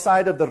were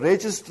outside of the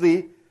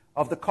registry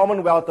of the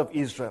Commonwealth of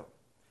Israel.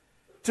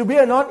 To be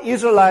a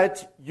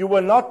non-Israelite, you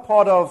were not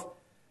part of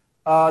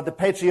the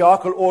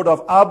patriarchal order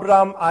of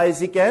Abraham,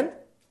 Isaac, and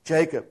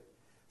Jacob.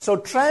 So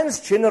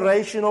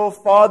transgenerational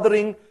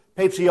fathering,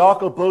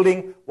 patriarchal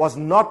building was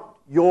not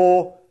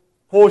your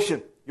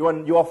portion. You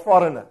are a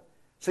foreigner.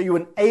 So you were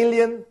an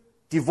alien,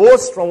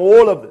 divorced from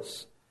all of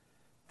this.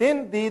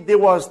 Then there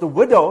was the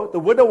widow. The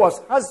widow was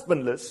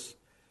husbandless.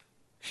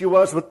 She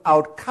was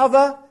without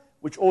cover,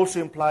 which also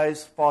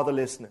implies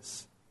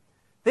fatherlessness.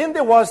 Then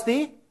there was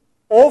the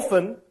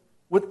orphan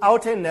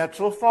without a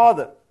natural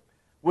father,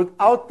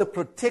 without the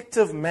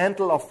protective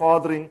mantle of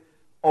fathering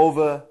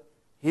over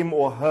him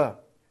or her,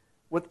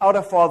 without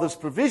a father's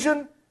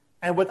provision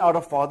and without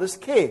a father's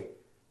care.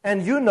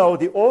 And you know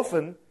the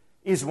orphan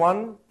is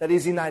one that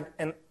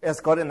has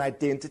got an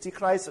identity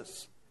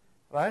crisis.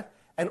 Right?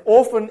 An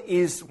orphan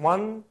is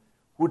one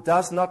who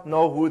does not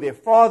know who their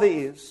father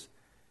is.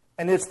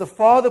 And it's the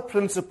father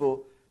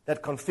principle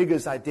that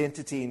configures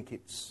identity in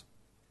kids.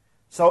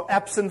 So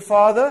absent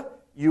father,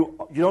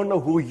 you don't know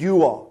who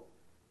you are.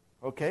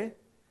 Okay?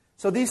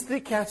 So these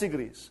three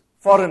categories,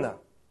 foreigner,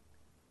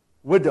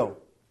 widow,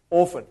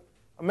 orphan.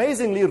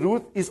 Amazingly,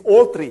 Ruth is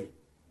all three.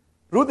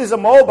 Ruth is a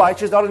Moabite,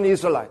 she's not an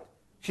Israelite.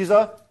 She's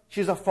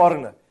a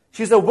foreigner.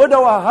 She's a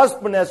widow, her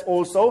husband has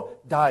also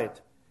died.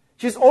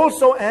 She's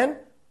also an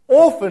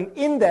orphan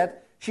in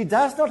that she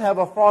does not have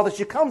a father.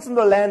 She comes from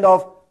the land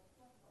of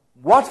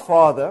what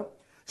father?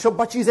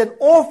 But she's an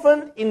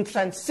orphan in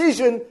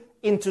transition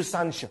into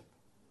sonship.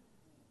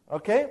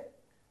 Okay?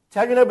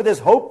 Tell your neighbor, there's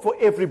hope for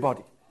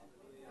everybody.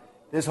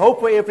 There's hope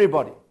for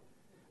everybody.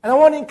 And I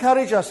want to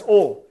encourage us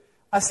all.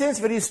 I sense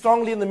very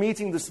strongly in the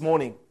meeting this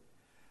morning,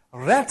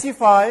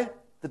 ratify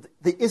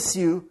the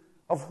issue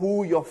of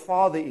who your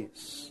father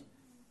is.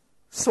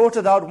 Sort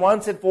it out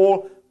once and for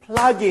all.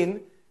 Plug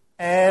in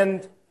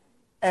and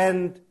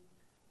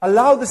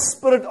allow the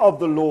Spirit of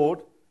the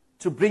Lord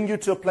to bring you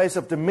to a place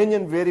of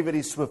dominion very,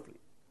 very swiftly.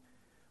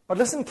 But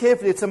listen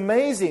carefully, it's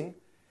amazing.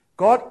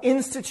 God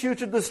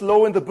instituted this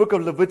law in the book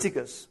of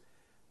Leviticus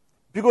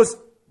because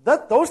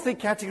those three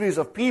categories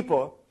of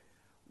people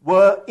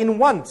were in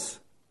want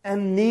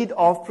and need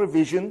of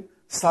provision,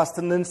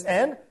 sustenance,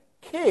 and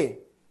care.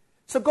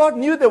 So God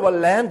knew they were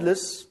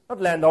landless, not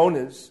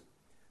landowners.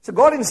 So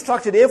God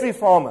instructed every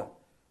farmer,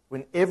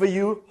 whenever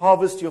you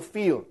harvest your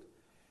field,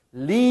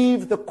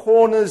 leave the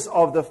corners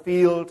of the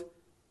field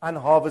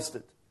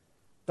unharvested.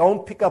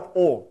 Don't pick up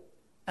all.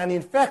 And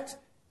in fact,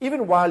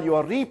 even while you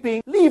are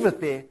reaping, leave it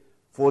there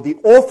for the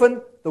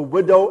orphan, the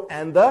widow,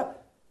 and the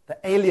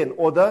alien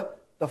or the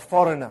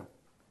foreigner.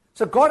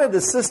 So God had a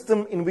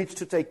system in which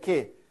to take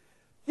care.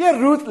 Here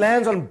Ruth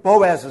lands on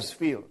Boaz's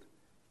field,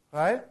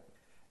 right?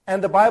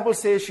 And the Bible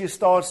says she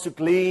starts to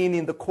glean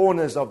in the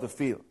corners of the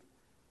field,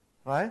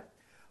 right?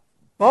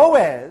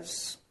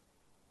 Boaz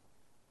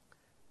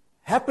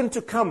happened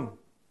to come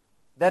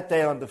that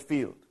day on the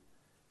field.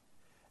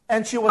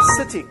 And she was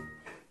sitting.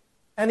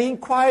 And he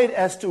inquired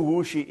as to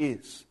who she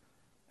is.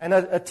 And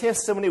a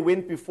testimony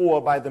went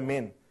before by the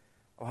men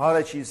of how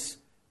that she's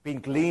been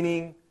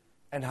gleaning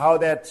and how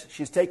that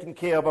she's taken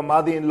care of her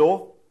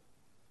mother-in-law,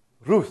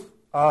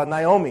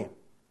 Naomi,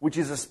 which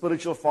is a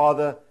spiritual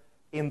father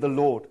in the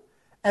Lord.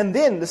 And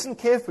then, listen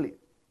carefully,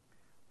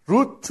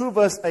 Ruth 2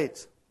 verse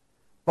 8.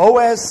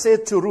 Boaz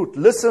said to Ruth,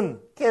 listen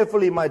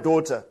carefully, my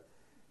daughter.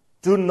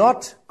 Do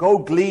not go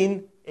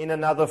glean in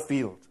another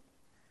field.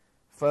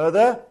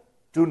 Further,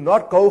 do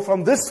not go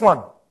from this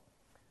one,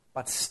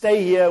 but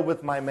stay here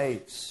with my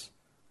maids.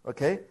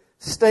 Okay?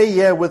 Stay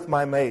here with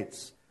my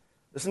maids.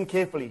 Listen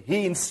carefully.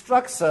 He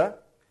instructs her,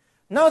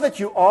 now that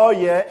you are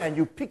here and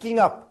you're picking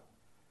up,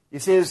 he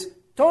says,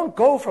 don't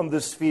go from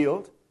this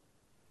field.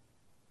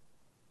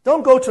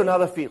 Don't go to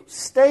another field.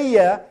 Stay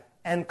here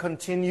and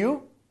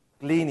continue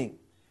gleaning.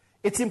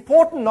 It's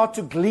important not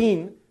to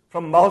glean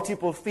from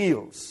multiple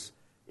fields.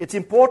 It's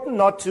important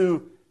not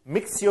to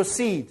mix your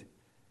seed.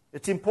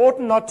 It's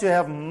important not to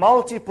have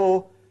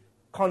multiple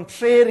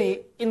contrary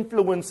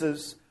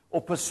influences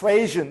or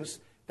persuasions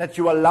that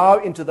you allow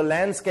into the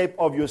landscape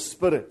of your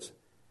spirit.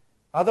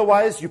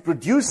 Otherwise, you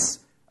produce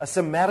a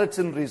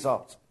Samaritan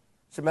result.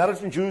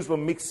 Samaritan Jews were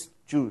mixed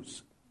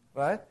Jews,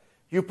 right?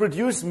 You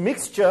produce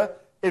mixture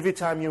every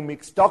time you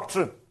mix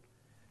doctrine.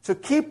 So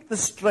keep the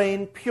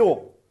strain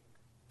pure.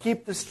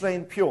 Keep the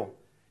strain pure.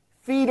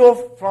 Feed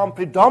off from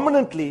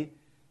predominantly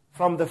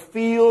from the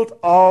field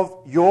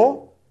of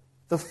your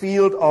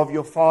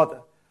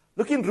father.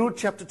 Look in Ruth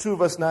chapter 2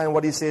 verse 9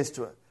 what he says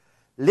to her.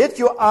 Let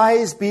your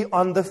eyes be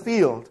on the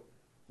field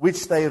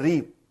which they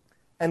reap,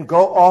 and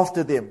go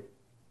after them.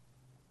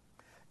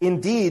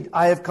 Indeed,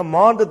 I have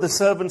commanded the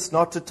servants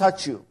not to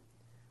touch you.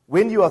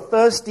 When you are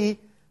thirsty,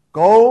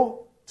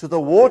 go to the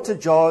water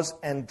jars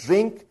and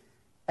drink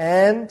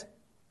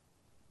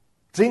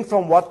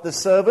from what the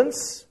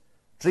servants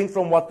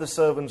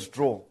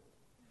draw.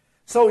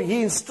 So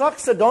he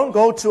instructs her, don't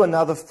go to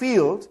another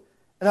field.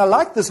 And I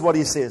like this, what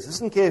he says.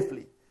 Listen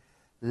carefully.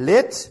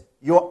 Let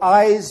your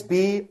eyes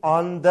be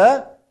on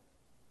the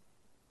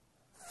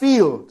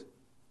field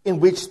in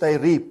which they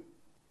reap,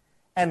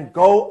 and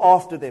go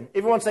after them.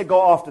 Everyone say,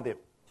 go after them.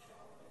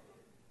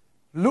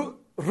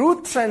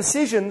 Ruth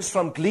transitions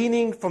from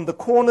gleaning from the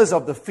corners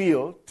of the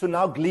field to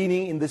now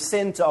gleaning in the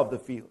center of the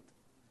field.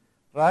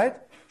 Right?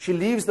 She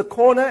leaves the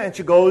corner and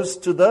she goes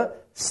to the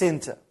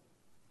center.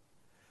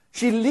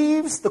 She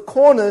leaves the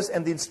corners,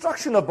 and the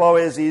instruction of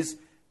Boaz is,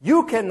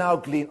 you can now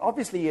glean.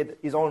 Obviously, he had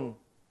his own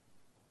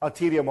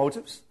ulterior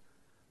motives.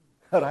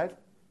 Right?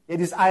 He had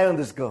his eye on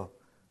this girl.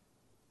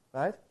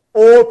 Right?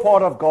 All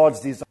part of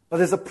God's design. But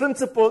there's a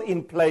principle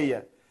in play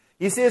here.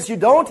 He says you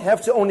don't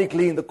have to only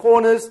glean the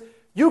corners.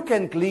 You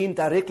can glean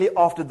directly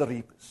after the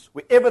reapers.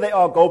 Wherever they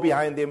are, go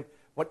behind them.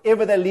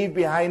 Whatever they leave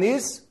behind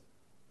is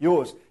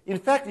yours. In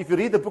fact, if you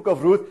read the book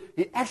of Ruth,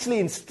 he actually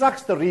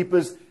instructs the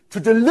reapers to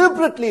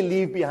deliberately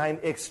leave behind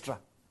extra.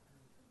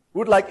 Who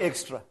would like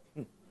extra?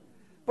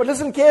 But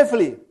listen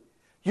carefully.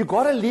 You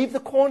got to leave the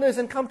corners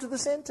and come to the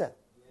center.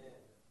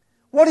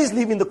 What is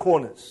leaving the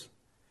corners?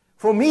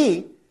 For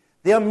me,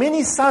 there are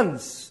many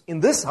sons in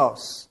this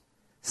house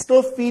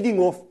still feeding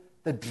off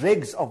the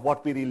dregs of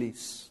what we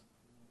release.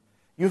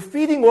 You're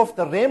feeding off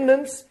the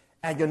remnants,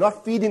 and you're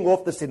not feeding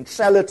off the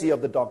centrality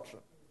of the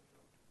doctrine.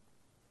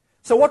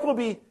 So what will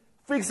be,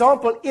 for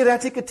example,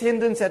 erratic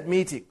attendance at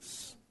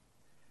meetings?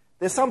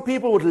 There's some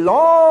people with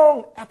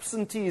long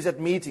absentees at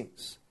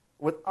meetings.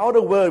 Without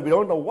a word, we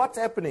don't know what's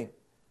happening.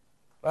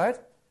 Right?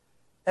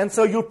 And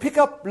so you pick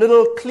up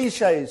little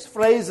cliches,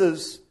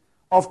 phrases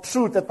of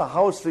truth that the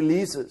house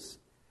releases.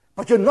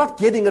 But you're not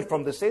getting it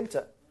from the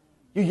center.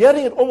 You're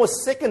hearing it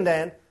almost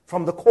secondhand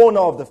from the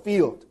corner of the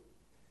field.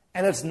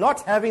 And it's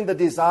not having the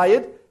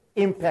desired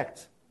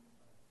impact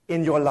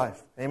in your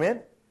life.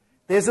 Amen?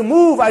 There's a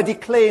move, I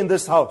declare, in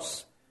this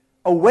house.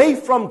 Away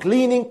from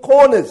gleaning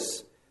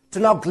corners to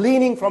now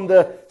gleaning from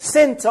the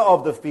center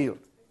of the field.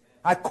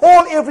 I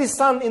call every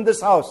son in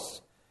this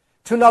house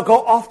to now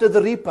go after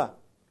the reaper.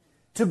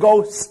 To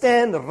go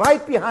stand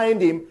right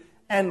behind him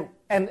and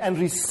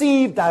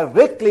receive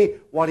directly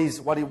what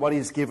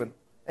he's given.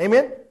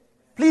 Amen?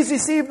 Please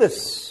receive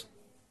this.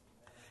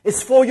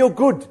 It's for your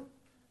good.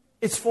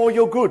 It's for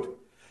your good.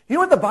 You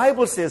know what the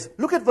Bible says?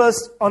 Look at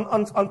verse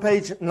on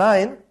page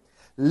 9.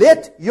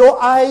 Let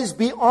your eyes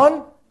be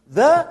on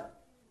the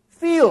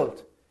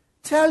field.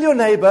 Tell your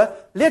neighbor,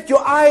 let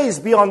your eyes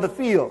be on the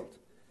field.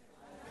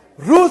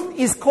 Ruth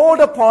is called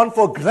upon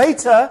for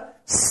greater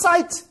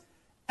sight,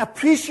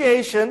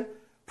 appreciation,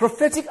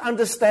 prophetic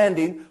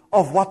understanding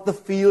of what the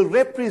field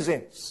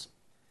represents.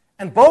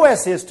 And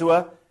Boaz says to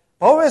her,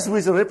 Boaz, who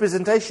is a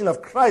representation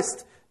of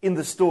Christ in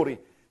the story,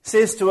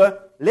 says to her,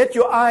 let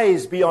your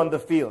eyes be on the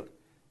field.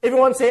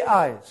 Everyone say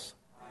eyes.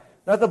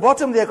 Now at the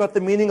bottom there I got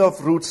the meaning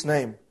of Ruth's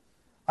name.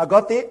 I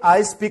got the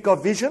eyes speak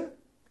of vision.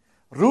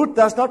 Ruth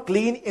does not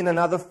glean in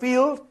another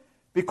field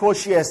because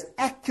she has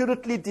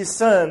accurately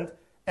discerned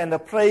and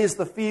appraised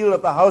the field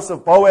of the house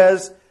of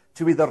Boaz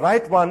to be the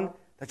right one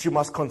that you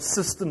must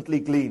consistently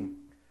glean.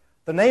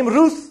 The name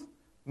Ruth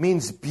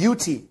means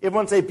beauty.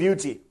 Everyone say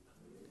beauty.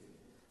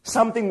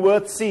 Something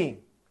worth seeing.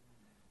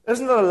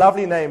 Isn't that a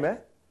lovely name, eh?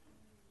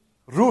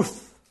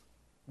 Ruth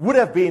would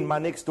have been my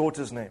next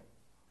daughter's name.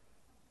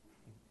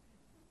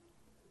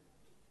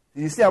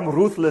 You see, I'm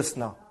ruthless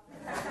now.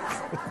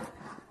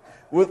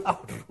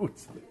 Without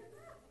Ruth.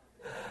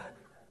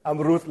 I'm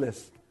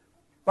ruthless.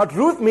 But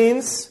Ruth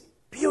means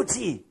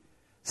beauty.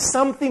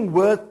 Something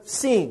worth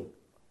seeing.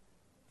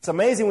 It's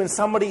amazing when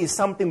somebody is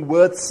something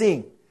worth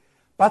seeing.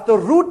 But the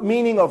root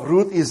meaning of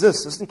Ruth is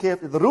this. Listen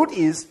carefully. The root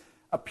is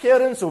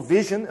appearance or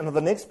vision. And on the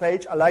next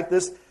page, I like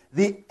this.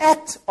 The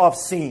act of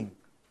seeing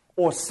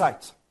or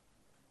sight.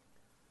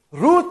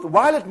 Ruth,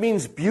 while it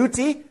means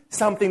beauty,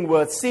 something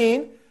worth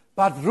seeing,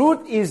 but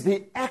Ruth is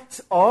the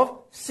act of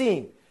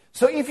seeing.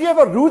 So if you have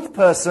a Ruth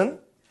person,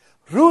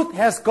 Ruth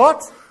has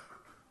got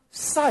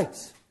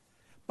sight.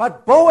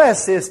 But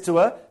Boaz says to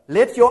her,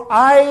 let your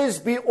eyes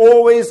be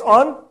always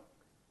on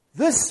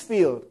this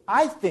field.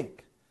 I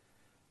think,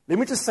 let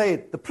me just say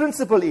it, the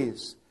principle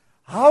is,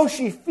 how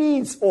she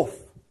feeds off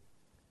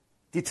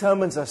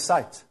determines her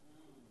sight.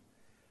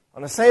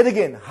 I'm going to say it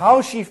again,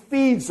 how she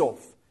feeds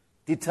off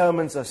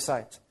determines her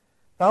sight.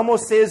 Tamo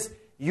says,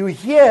 you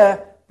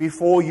hear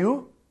before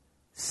you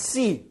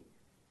see.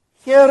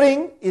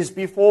 Hearing is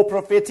before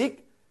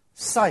prophetic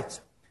sight.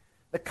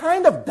 The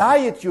kind of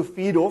diet you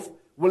feed off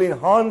will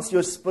enhance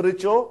your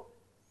spiritual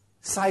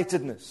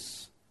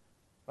sightedness.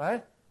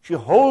 Right? She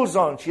holds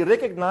on. She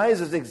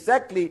recognizes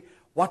exactly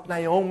what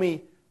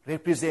Naomi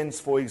represents,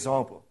 for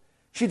example.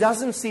 She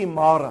doesn't see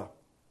Mara,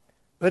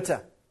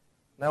 bitter.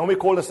 Naomi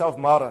called herself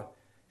Mara.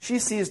 She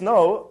sees,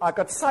 no, I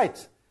got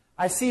sight.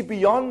 I see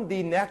beyond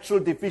the natural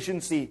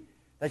deficiency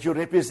that you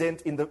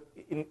represent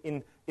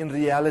in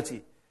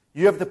reality.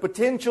 You have the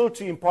potential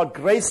to impart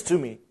grace to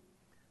me.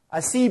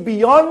 I see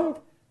beyond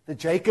the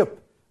Jacob.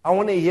 I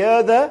want to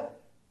hear the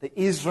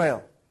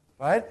Israel.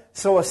 Right?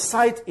 So a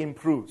sight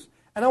improves.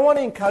 And I want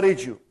to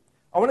encourage you.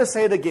 I want to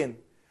say it again.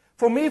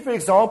 For me, for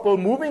example,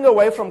 moving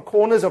away from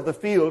corners of the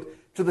field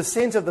to the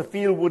center of the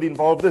field would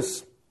involve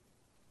this.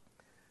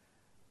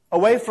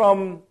 Away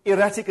from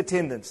erratic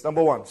attendance,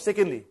 number one.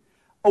 Secondly,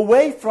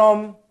 away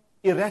from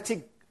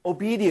erratic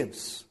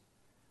obedience.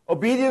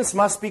 Obedience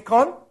must be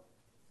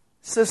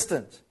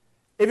consistent.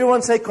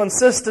 Everyone say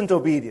consistent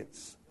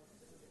obedience.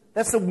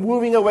 That's the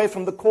moving away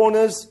from the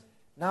corners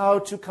now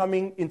to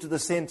coming into the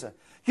center.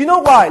 You know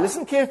why?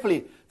 Listen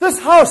carefully. This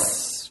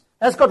house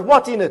has got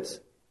what in it?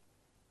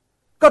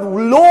 Got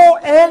law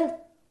and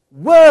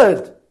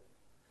word.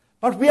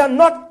 But we are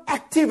not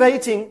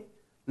activating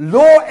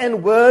law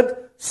and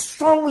word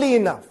strongly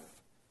enough.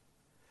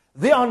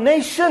 There are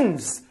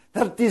nations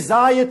that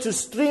desire to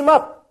stream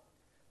up.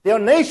 There are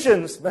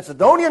nations,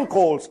 Macedonian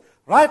calls,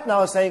 right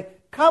now saying,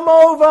 come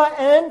over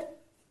and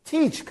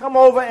teach. Come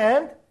over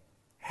and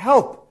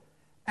help.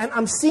 And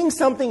I'm seeing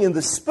something in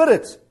the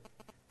spirit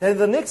that in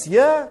the next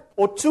year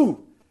or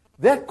two,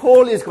 that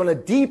call is going to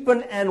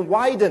deepen and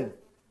widen.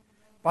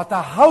 But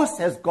the house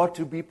has got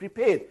to be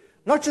prepared.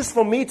 Not just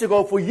for me to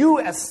go, for you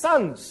as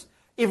sons,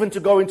 even to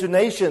go into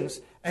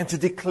nations and to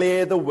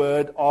declare the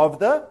word of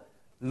the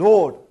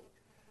Lord.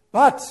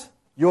 But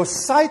your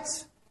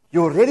sight,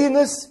 your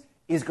readiness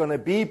is going to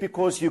be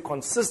because you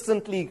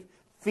consistently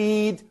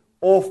feed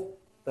off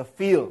the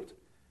field,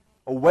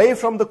 away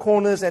from the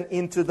corners and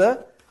into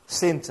the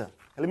center.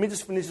 Let me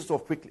just finish this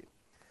off quickly.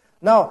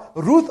 Now,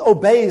 Ruth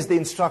obeys the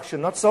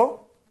instruction, not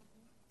so?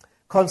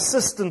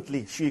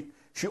 Consistently,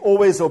 she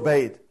always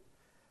obeyed.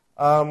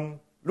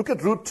 Look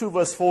at Ruth 2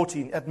 verse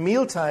 14. At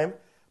mealtime,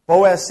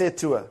 Boaz said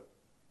to her,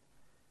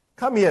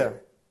 come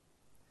here,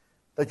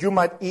 that you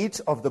might eat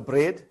of the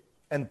bread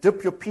and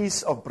dip your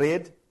piece of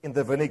bread in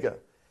the vinegar.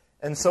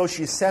 And so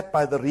she sat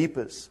by the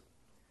reapers.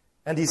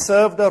 And he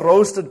served her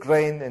roasted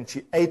grain, and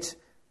she ate,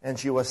 and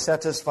she was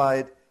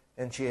satisfied,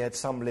 and she had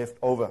some left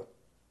over.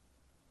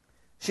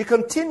 She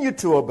continued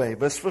to obey.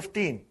 Verse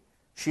 15.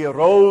 She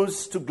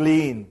arose to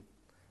glean.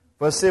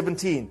 Verse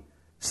 17.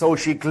 So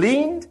she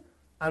gleaned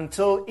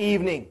until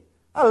evening.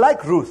 I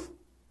like Ruth.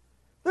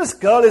 This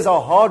girl is a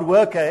hard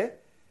worker.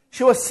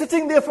 She was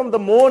sitting there from the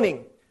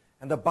morning.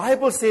 And the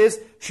Bible says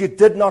she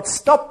did not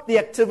stop the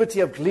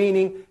activity of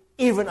gleaning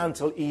even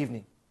until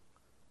evening.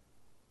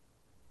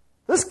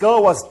 This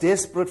girl was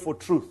desperate for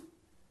truth.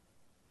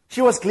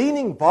 She was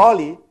gleaning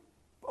barley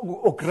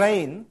or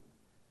grain,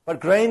 but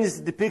grain is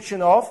the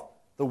depiction of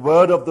the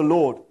word of the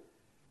Lord.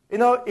 You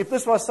know, if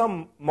this was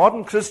some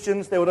modern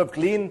Christians, they would have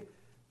gleaned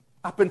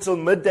up until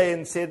midday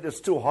and said,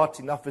 it's too hot,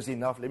 enough is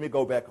enough, let me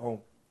go back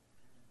home.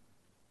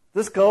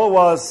 This girl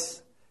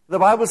was, the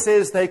Bible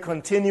says they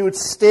continued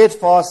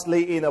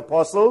steadfastly in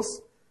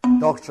apostles'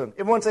 doctrine.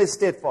 Everyone say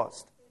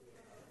steadfast.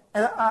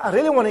 And I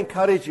really want to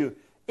encourage you,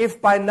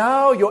 if by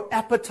now your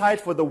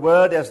appetite for the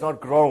word has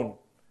not grown,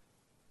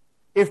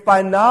 if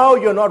by now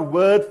you're not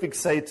word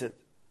fixated,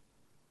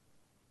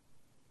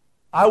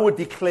 I would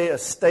declare a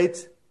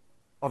state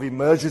of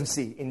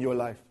emergency in your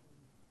life.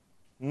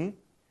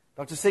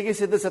 Dr. Segi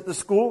said this at the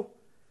school.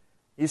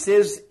 He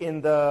says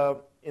in the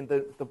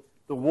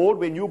ward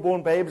where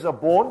newborn babes are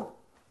born,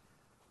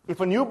 if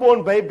a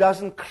newborn babe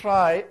doesn't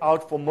cry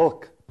out for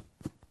milk,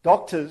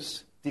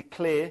 doctors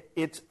declare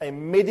it a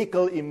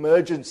medical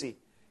emergency.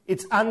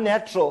 It's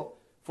unnatural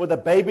for the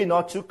baby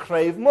not to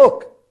crave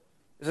milk.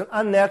 It's an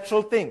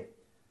unnatural thing.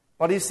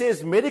 But he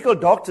says medical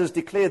doctors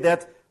declare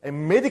that a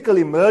medical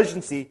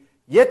emergency,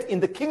 yet in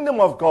the kingdom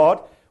of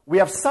God, we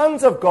have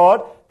sons of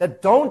God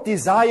that don't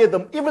desire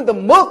even the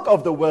milk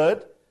of the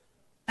word,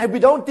 and we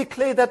don't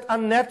declare that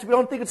unnatural. We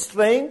don't think it's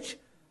strange.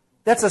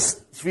 That's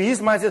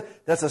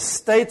a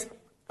state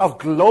of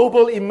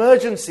global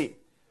emergency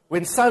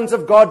when sons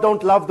of God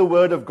don't love the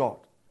word of God.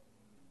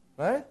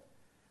 Right?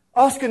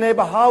 Ask your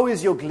neighbor, how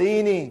is your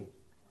gleaning?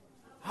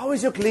 How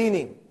is your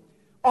gleaning?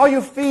 Are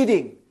you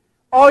feeding?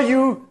 Are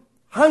you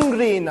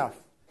hungry enough?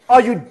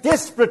 Are you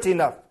desperate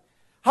enough?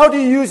 How do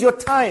you use your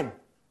time?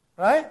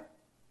 Right?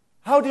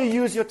 How do you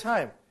use your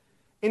time?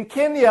 In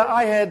Kenya,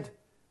 I had,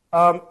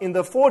 in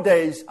the 4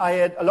 days, I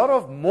had a lot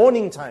of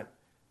morning time.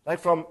 Like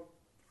from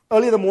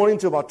early in the morning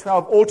to about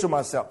 12, all to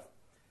myself.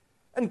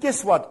 And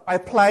guess what? I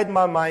applied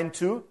my mind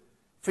to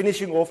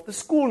finishing off the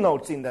school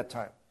notes in that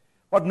time.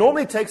 What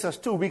normally takes us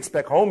 2 weeks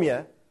back home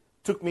here,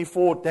 took me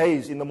 4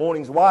 days in the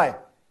mornings. Why?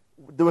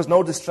 There was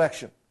no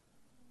distraction.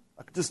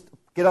 I could just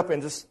get up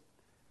and just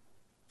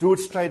do it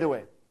straight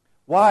away.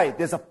 Why?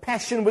 There's a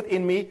passion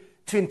within me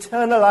to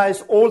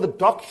internalize all the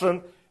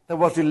doctrine that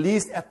was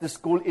released at the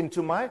school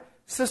into my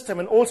system,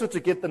 and also to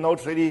get the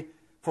notes ready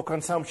for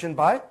consumption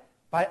by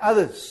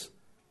others.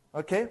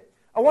 Okay?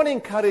 I want to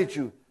encourage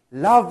you,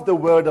 love the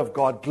word of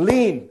God,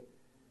 glean.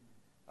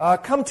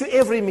 Come to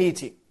every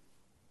meeting.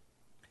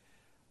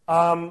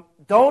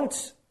 Don't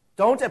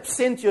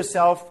absent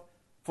yourself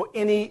for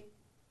any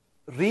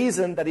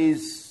reason that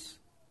is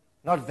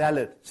not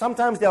valid.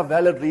 Sometimes there are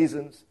valid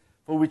reasons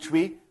for which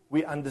we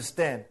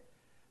understand.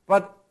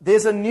 But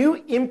there's a new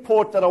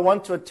import that I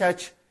want to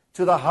attach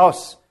to the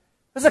house.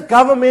 It's a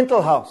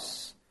governmental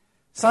house.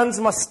 Sons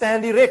must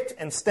stand erect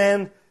and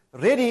stand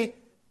ready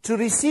to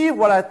receive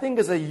what I think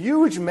is a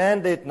huge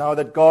mandate now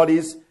that God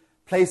is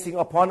placing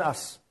upon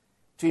us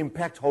to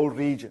impact whole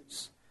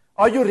regions.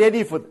 Are you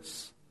ready for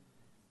this?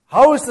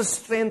 How is the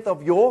strength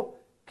of your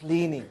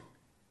gleaning?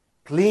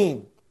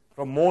 Glean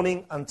from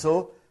morning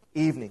until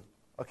evening.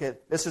 Okay,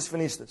 let's just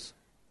finish this.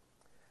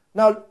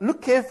 Now,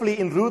 look carefully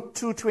in Ruth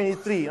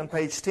 2:23 on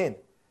page 10.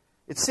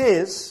 It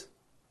says,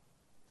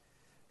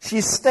 she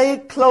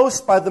stayed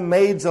close by the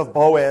maids of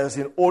Boaz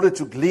in order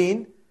to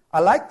glean, I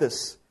like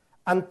this,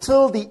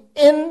 until the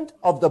end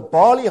of the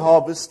barley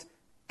harvest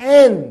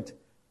and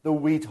the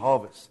wheat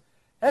harvest.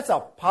 That's a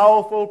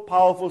powerful,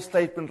 powerful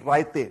statement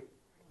right there.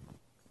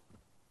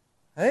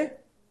 Hey?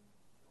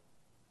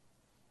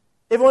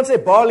 Everyone say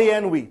barley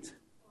and wheat.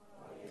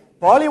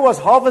 Barley was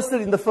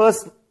harvested in the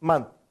first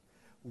month.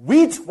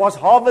 Wheat was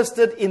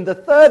harvested in the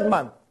third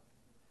month.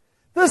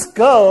 This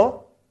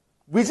girl,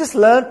 we just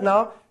learned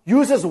now,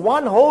 uses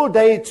 1 whole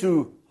day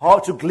to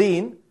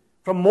glean,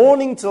 from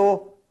morning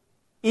till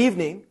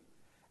evening,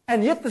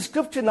 and yet the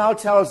scripture now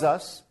tells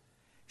us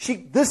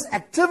this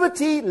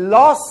activity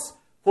lasts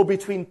for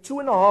between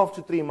 2.5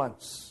 to 3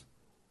 months.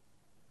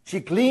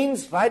 She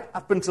gleans right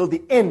up until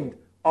the end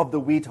of the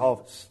wheat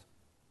harvest.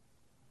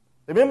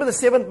 Remember the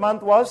 7th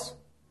month was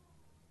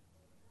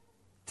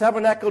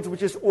Tabernacles,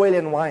 which is oil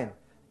and wine.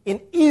 In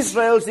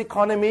Israel's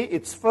economy,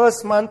 it's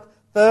 1st month,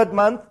 3rd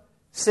month,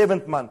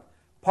 7th month.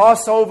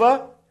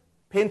 Passover,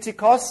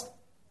 Pentecost,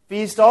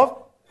 Feast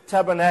of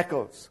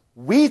Tabernacles.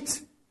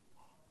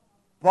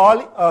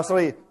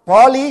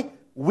 Barley,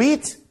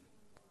 wheat,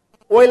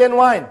 oil and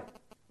wine.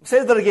 I'll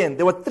say that again.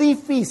 There were 3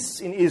 feasts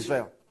in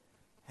Israel.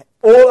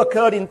 All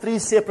occurred in 3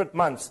 separate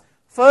months.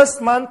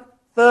 1st month,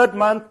 3rd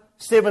month,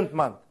 7th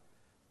month.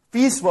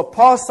 Feasts were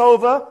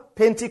Passover,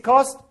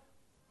 Pentecost,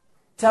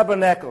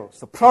 Tabernacles.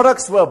 The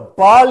products were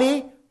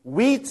barley,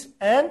 wheat,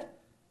 and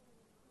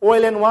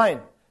oil and wine.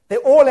 They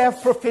all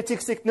have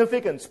prophetic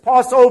significance.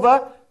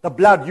 Passover, the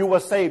blood, you were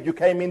saved. You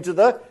came into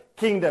the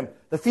kingdom.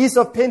 The Feast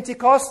of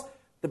Pentecost,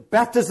 the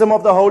baptism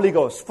of the Holy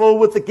Ghost, full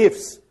with the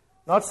gifts.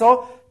 Not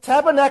so?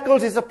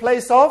 Tabernacles is a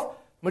place of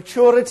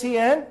maturity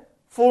and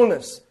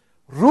fullness.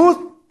 Ruth,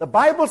 the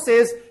Bible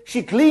says,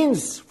 she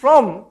gleans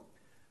from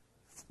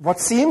what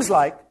seems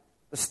like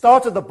the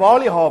start of the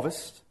barley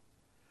harvest,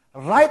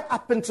 right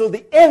up until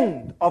the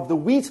end of the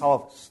wheat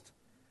harvest.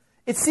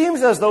 It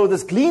seems as though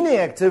this gleaning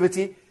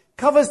activity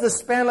covers the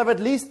span of at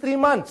least 3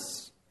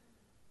 months.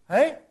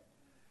 Hey?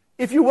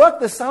 If you work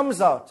the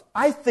sums out,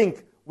 I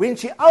think when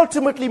she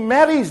ultimately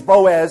marries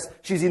Boaz,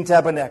 she's in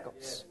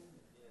tabernacles.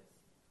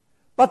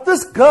 But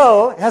this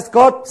girl has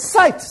got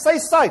sight. Say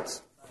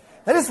sight.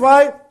 That is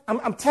why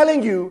I'm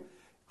telling you,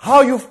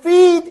 how you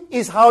feed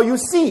is how you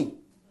see.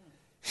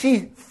 She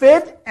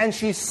fed and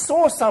she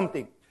saw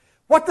something.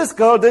 What this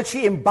girl did,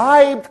 she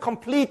imbibed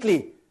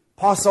completely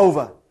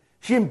Passover.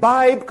 She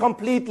imbibed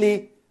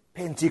completely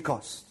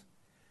Pentecost.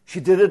 She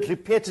did it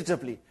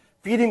repetitively,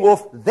 feeding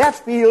off that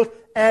field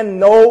and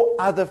no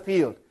other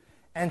field.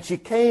 And she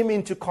came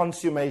into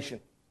consummation.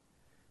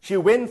 She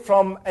went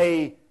from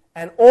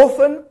an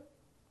orphan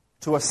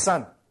to a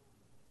son.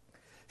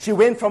 She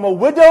went from a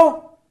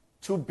widow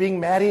to being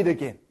married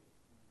again.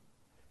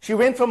 She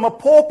went from a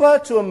pauper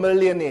to a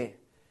millionaire.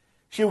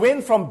 She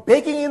went from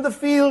begging in the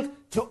field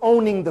to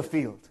owning the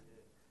field.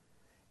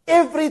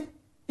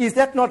 Is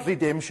that not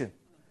redemption?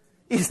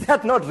 Is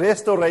that not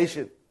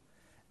restoration?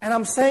 And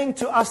I'm saying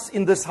to us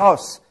in this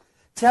house,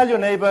 tell your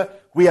neighbor,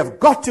 we have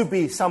got to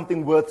be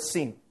something worth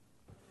seeing.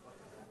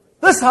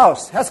 This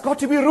house has got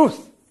to be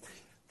Ruth.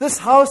 This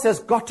house has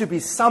got to be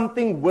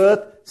something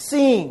worth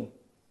seeing.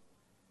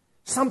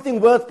 Something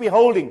worth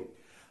beholding.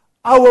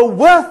 Our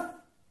worth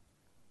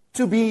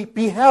to be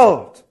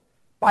beheld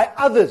by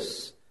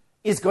others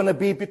is going to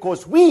be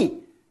because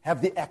we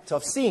have the act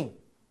of seeing.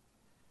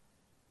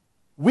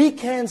 We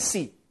can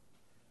see.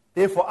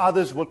 Therefore,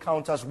 others will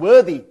count us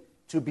worthy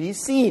to be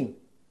seen.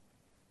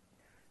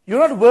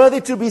 You're not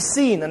worthy to be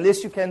seen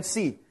unless you can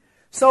see.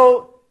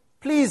 So,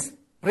 please,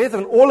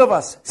 brethren, all of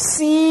us,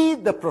 see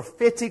the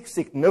prophetic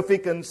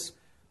significance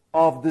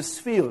of this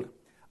field.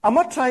 I'm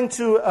not trying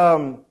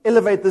to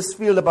elevate this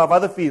field above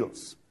other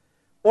fields.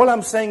 All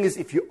I'm saying is,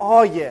 if you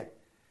are here,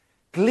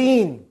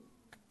 glean.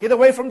 Get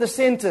away from the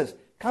centers.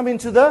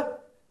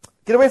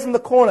 Get away from the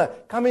corner.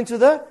 Come into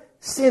the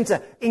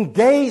center.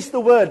 Engage the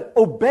word.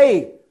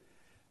 Obey.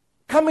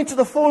 Come into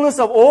the fullness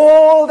of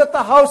all that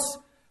the house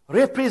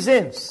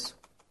represents.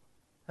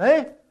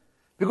 Hey?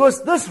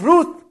 Because this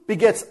Ruth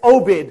begets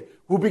Obed,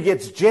 who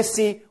begets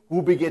Jesse,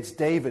 who begets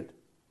David.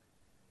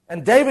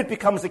 And David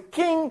becomes a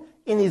king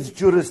in his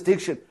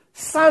jurisdiction.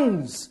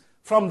 Sons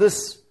from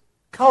this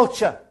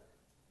culture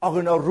are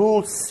going to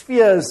rule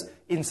spheres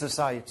in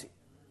society.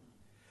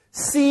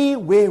 See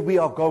where we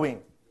are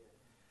going.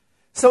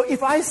 So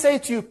if I say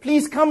to you,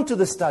 please come to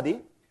the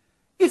study,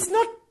 it's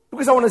not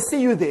because I want to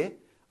see you there.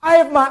 I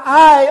have my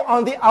eye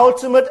on the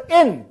ultimate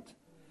end.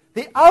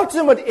 The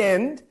ultimate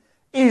end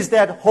is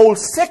that whole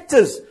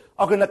sectors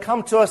are going to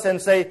come to us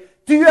and say,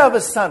 do you have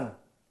a son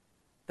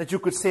that you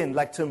could send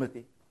like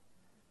Timothy?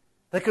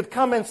 They could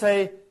come and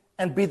say,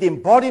 and be the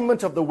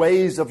embodiment of the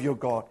ways of your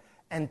God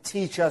and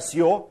teach us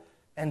your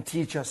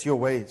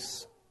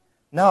ways.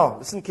 Now,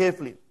 listen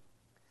carefully.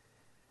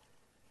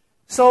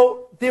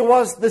 So there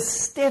was this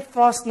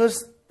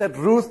steadfastness that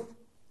Ruth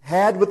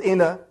had within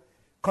her,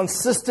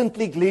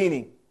 consistently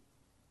gleaning.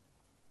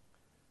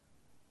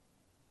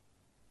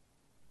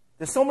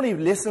 There's so many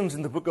lessons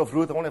in the book of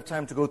Ruth, I won't have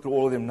time to go through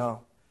all of them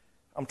now.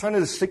 I'm trying to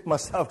restrict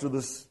myself to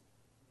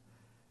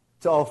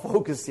our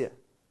focus here.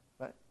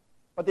 Right?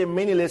 But there are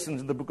many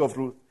lessons in the book of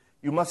Ruth.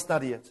 You must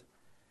study it.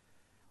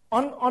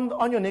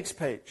 On your next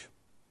page,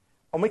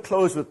 and we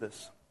close with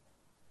this.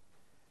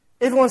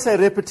 Everyone say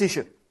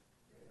repetition.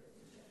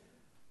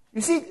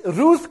 You see,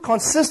 Ruth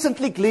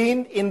consistently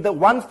gleaned in the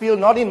one field,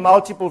 not in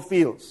multiple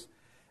fields.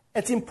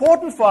 It's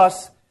important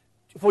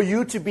for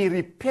you to be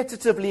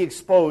repetitively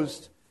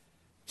exposed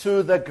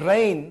to the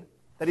grain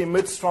that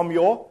emits from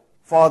your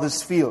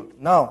father's field.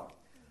 Now,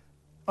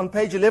 on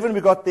page 11,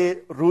 we got there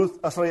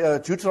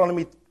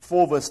Deuteronomy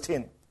 4, verse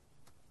 10.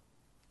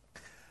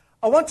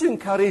 I want to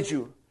encourage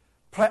you.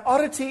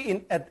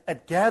 Priority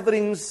at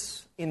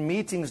gatherings, in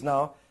meetings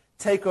now,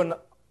 take on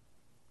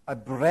a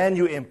brand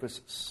new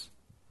emphasis.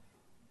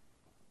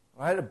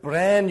 Right? A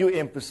brand new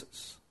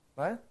emphasis.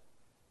 Right?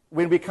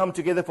 When we come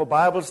together for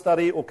Bible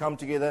study or come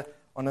together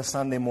on a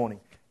Sunday morning.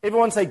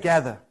 Everyone say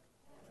gather.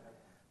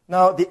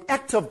 Now, the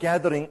act of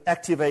gathering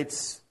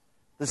activates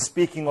the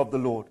speaking of the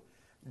Lord.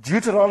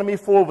 Deuteronomy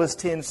 4 verse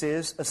 10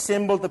 says,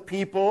 assemble the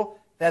people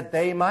that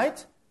they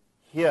might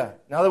hear.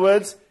 In other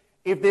words,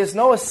 if there's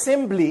no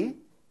assembly,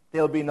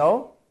 there'll be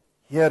no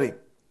hearing.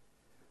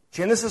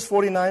 Genesis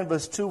 49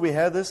 verse 2, we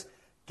have this.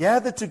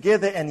 Gather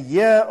together and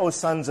hear, O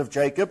sons of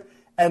Jacob,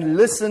 and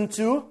listen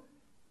to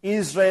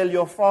Israel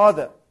your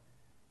father.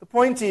 The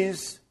point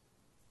is,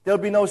 there'll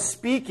be no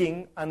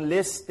speaking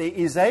unless there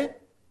is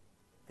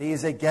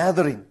a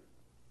gathering.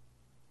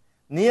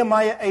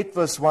 Nehemiah 8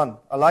 verse 1,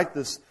 I like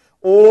this.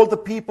 All the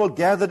people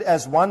gathered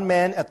as one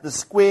man at the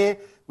square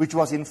which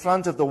was in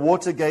front of the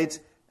water gate,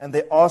 and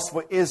they asked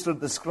for Ezra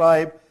the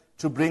scribe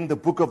to bring the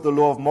book of the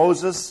law of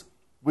Moses,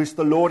 which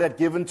the Lord had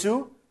given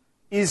to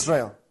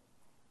Israel.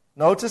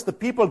 Notice the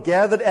people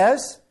gathered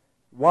as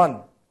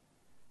one.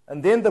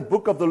 And then the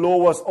book of the law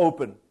was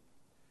opened.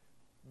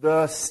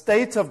 the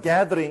state of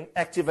gathering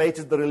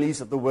activated the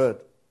release of the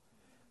word.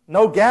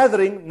 No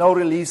gathering, no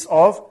release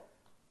of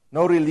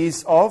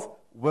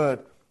word.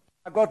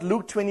 I got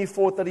Luke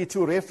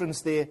 24:32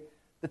 reference there.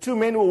 The two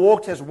men who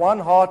walked as one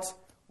heart,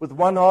 with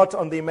one heart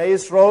on the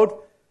Emmaus Road,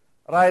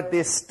 right?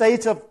 Their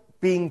state of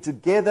being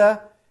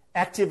together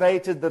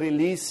activated the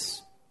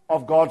release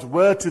of God's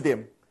word to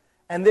them.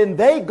 And then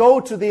they go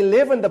to the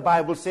 11, the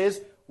Bible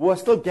says, who are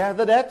still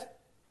gathered at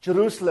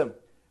Jerusalem.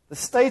 The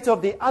state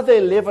of the other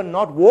 11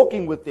 not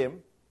walking with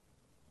them,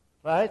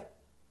 right?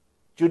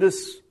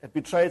 Judas had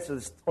betrayed, so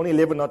there's only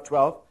 11, not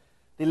 12.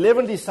 The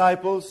 11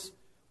 disciples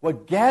were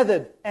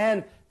gathered,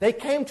 and they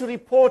came to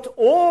report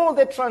all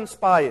that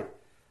transpired.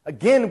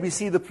 Again, we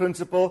see the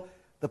principle.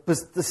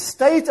 The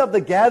state of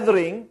the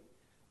gathering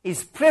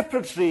is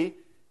preparatory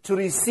to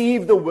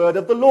receive the word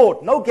of the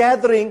Lord. No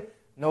gathering,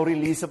 no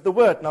release of the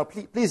word. Now,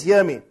 please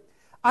hear me.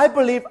 I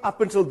believe up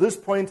until this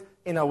point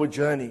in our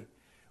journey,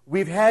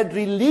 we've had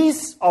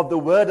release of the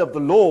word of the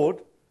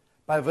Lord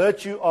by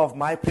virtue of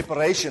my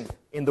preparation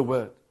in the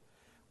word.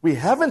 We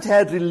haven't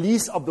had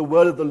release of the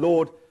word of the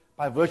Lord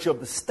by virtue of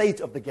the state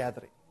of the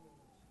gathering.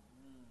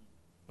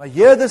 Now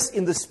hear this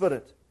in the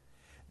spirit.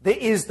 There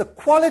is the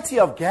quality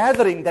of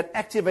gathering that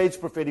activates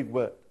prophetic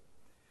word.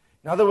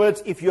 In other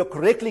words, if you're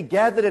correctly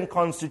gathered and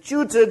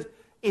constituted,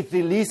 it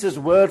releases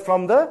word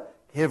from the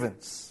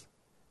heavens.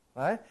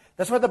 Right?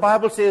 That's what the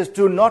Bible says,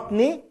 do not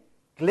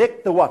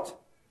neglect the what?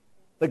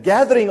 The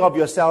gathering of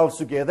yourselves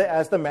together,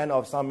 as the manner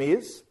of some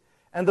is.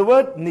 And the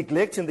word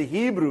neglect in the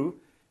Hebrew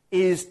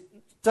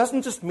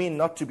doesn't just mean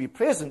not to be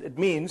present. It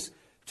means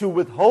to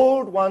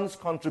withhold one's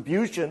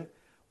contribution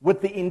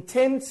with the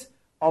intent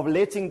of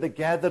letting the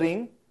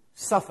gathering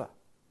suffer.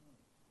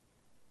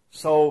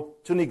 So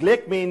to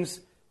neglect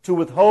means to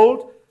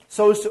withhold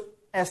so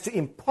as to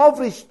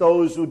impoverish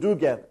those who do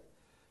gather.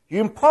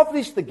 You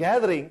impoverish the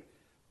gathering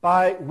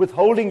by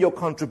withholding your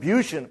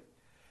contribution,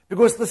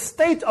 because the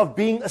state of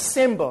being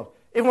assembled,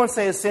 everyone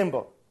say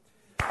assemble.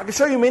 I can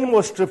show you many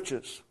more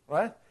scriptures,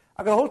 right?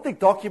 I got a whole thick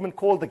document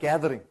called The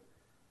Gathering.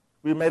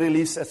 We may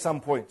release at some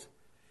point.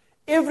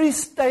 Every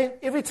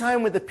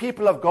time when the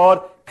people of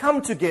God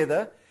come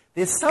together,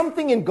 there's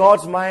something in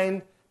God's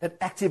mind that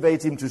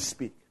activates him to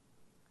speak.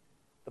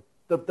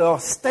 The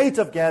state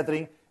of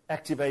gathering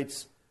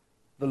activates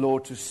the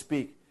Lord to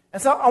speak.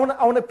 And so I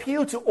want to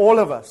appeal to all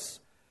of us.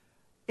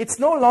 It's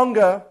no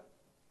longer,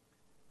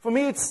 for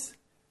me, it's,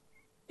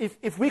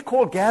 if we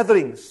call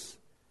gatherings,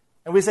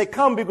 and we say,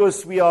 come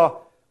because we are,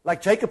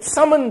 like Jacob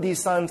summoned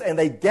his sons, and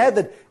they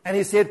gathered, and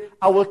he said,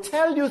 I will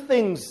tell you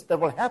things that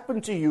will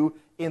happen to you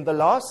in the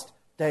last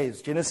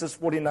days. Genesis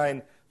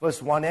 49,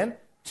 verse 1 and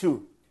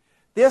 2.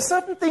 There are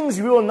certain things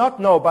we will not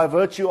know by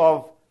virtue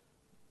of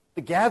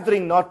the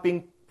gathering not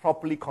being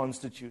properly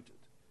constituted.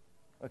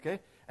 Okay?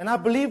 And I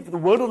believe the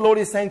word of the Lord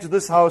is saying to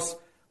this house,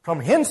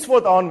 from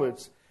henceforth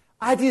onwards,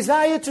 I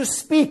desire to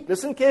speak.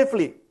 Listen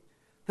carefully.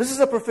 This is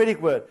a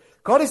prophetic word.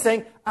 God is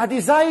saying, I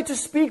desire to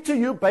speak to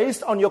you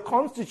based on your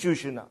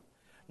constitution now.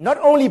 Not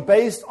only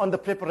based on the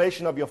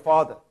preparation of your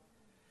father.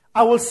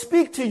 I will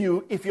speak to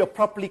you if you're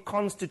properly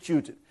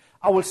constituted.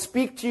 I will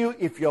speak to you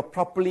if you're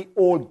properly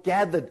all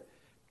gathered.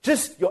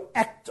 Just your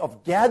act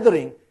of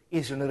gathering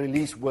is going to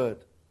release word.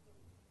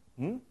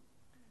 And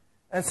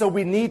so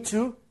we need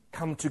to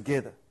come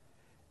together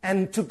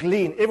and to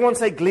glean. Everyone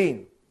say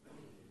glean.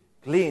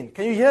 Glean.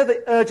 Can you hear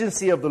the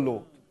urgency of the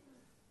Lord?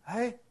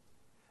 Hey?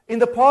 In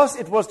the past,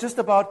 it was just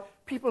about,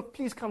 people,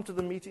 please come to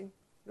the meeting.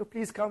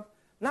 Please come.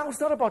 Now it's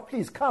not about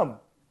please come.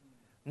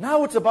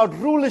 Now it's about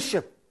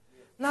rulership.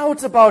 Now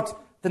it's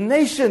about the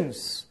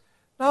nations.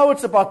 Now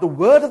it's about the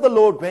word of the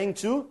Lord going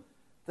to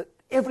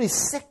every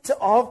sector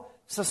of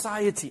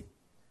society.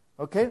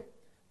 Okay?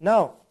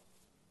 Now,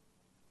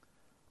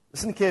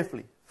 listen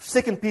carefully.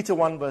 2 Peter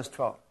 1 verse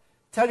 12.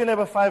 Tell your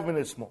neighbor 5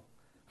 minutes more.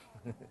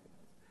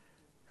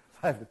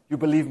 5, you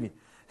believe me.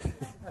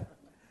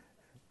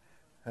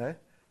 Right?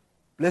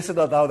 Blessed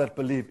art thou that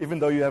believe, even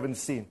though you haven't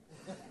seen.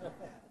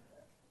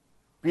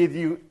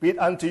 Be it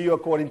unto you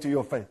according to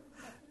your faith.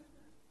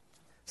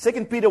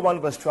 2 Peter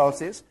 1 verse 12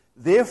 says,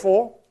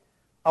 therefore,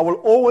 I will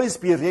always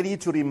be ready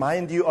to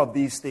remind you of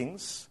these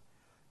things,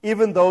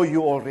 even though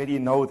you already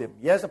know them.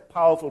 Here's a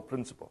powerful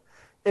principle.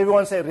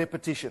 Everyone say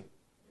repetition.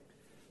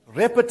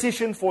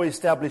 Repetition for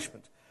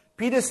establishment.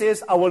 Peter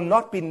says, I will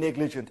not be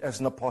negligent as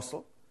an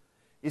apostle.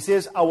 He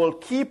says, I will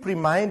keep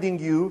reminding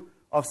you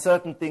of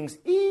certain things,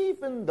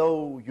 even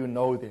though you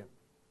know them.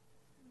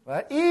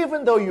 Right?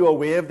 Even though you're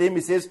aware of them,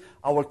 he says,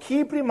 I will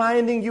keep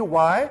reminding you.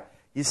 Why?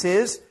 He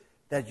says,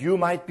 that you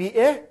might be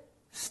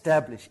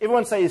established.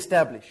 Everyone say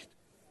established.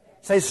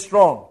 Say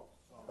strong.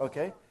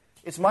 Okay?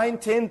 It's my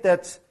intent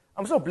that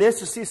I'm so blessed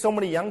to see so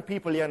many young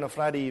people here on a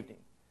Friday evening.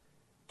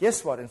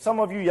 Guess what? And some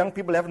of you young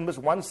people haven't missed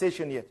one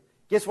session yet.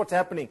 Guess what's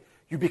happening?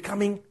 You're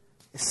becoming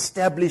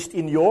established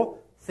in your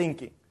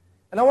thinking.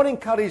 And I want to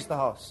encourage the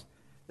house.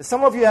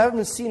 Some of you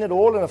haven't seen it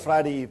all on a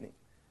Friday evening.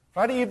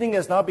 Friday evening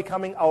is now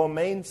becoming our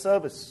main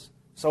service,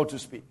 so to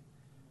speak.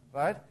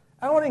 Right?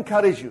 I want to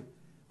encourage you.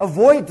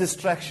 Avoid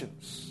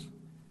distractions.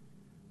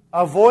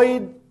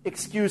 Avoid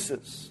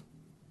excuses.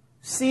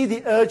 See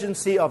the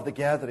urgency of the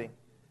gathering.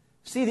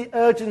 See the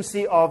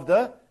urgency of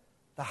the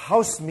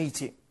house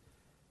meeting.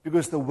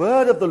 Because the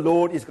word of the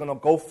Lord is going to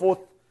go forth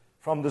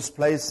from this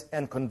place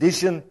and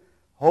condition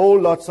whole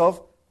lots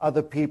of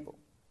other people.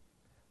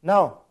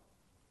 Now,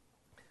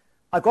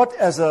 I got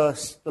as the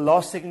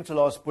second to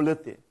last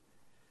bullet there.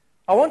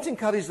 I want to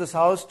encourage this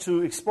house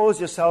to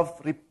expose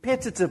yourself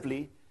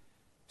repetitively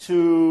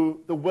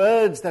to the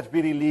words that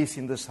we release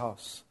in this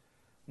house.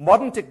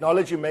 Modern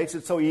technology makes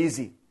it so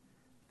easy.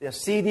 There are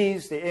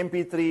CDs, there are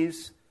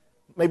MP3s.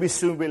 Maybe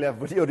soon we'll have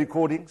video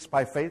recordings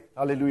by faith.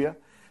 Hallelujah.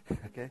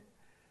 Okay.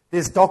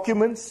 There's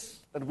documents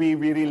that we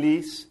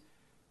release.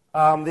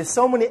 There's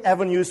so many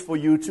avenues for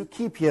you to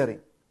keep hearing,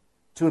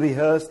 to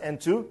rehearse, and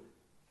to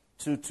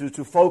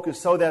focus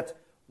so that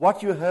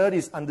what you heard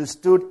is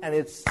understood and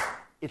it's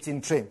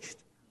entrenched.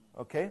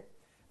 Okay? And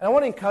I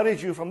want to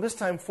encourage you from this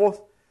time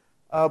forth,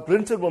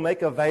 Brinton will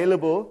make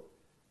available,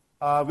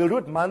 we'll do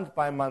it month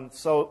by month.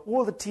 So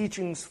all the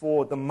teachings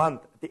for the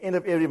month, at the end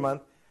of every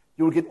month,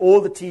 you will get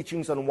all the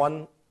teachings on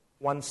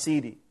one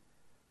CD.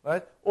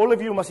 Right? All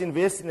of you must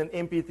invest in an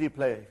MP3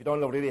 player if you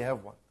don't already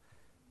have one.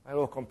 Right?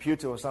 Or a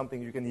computer or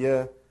something, you can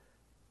hear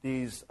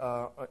these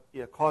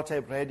car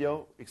tape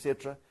radio,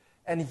 etc.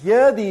 And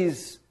hear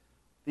these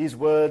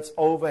words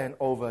over and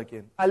over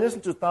again. I listen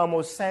to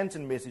Thamo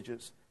Santon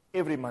messages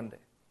every Monday.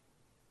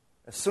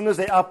 As soon as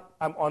they're up,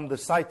 I'm on the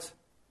site.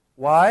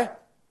 Why?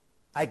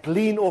 I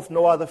glean off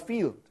no other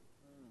field.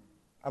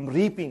 I'm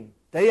reaping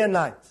day and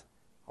night.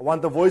 I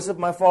want the voice of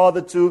my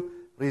Father to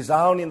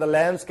resound in the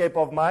landscape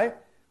of my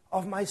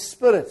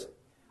spirit.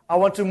 I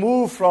want to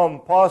move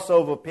from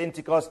Passover,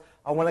 Pentecost.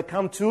 I want to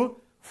come to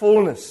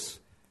fullness.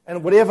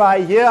 And whatever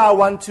I hear, I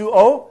want to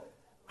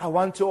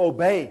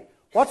obey.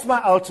 What's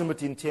my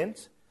ultimate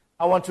intent?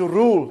 I want to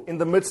rule in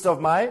the midst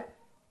of my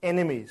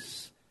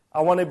enemies.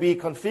 I want to be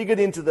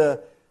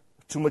configured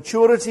to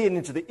maturity and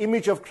into the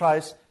image of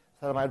Christ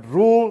so that I might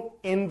rule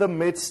in the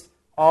midst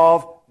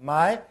of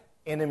my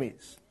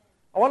enemies.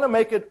 I want to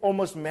make it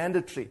almost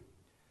mandatory.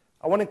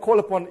 I want to call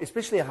upon,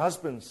 especially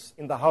husbands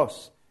in the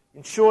house,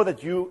 ensure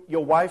that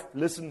your wife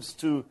listens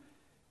to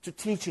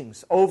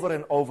teachings over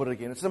and over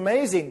again. It's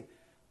amazing.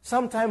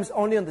 Sometimes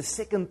only on the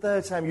second,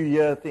 third time you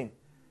hear a thing,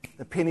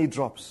 the penny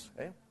drops.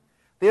 Eh?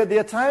 There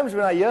are times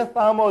when I hear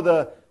Thamo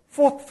the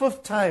fourth,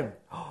 fifth time,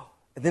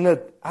 and then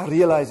I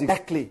realize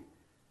exactly.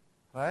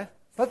 Right?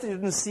 It's not that you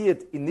didn't see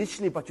it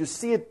initially, but you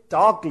see it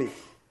darkly.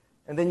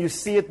 And then you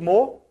see it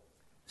more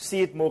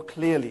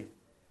clearly.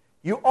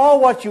 You are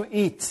what you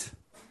eat.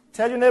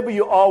 Tell your neighbor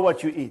you are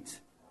what you eat.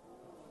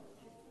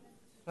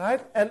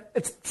 Right? And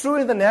it's true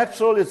in the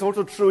natural, it's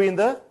also true in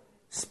the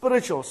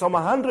spiritual. Psalm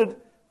 100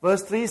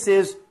 verse 3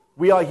 says,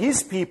 we are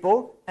His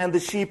people and the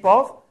sheep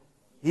of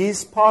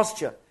His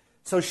pasture.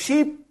 So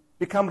sheep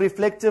become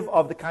reflective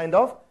of the kind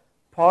of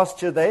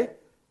pasture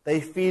they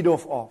feed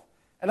off of.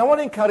 And I want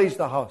to encourage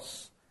the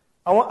house.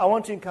 I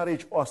want to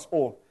encourage us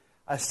all.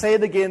 I say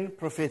it again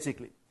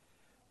prophetically.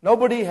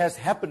 Nobody has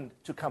happened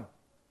to come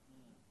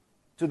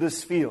to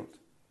this field.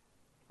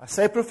 I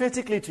say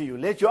prophetically to you,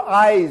 let your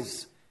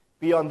eyes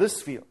be on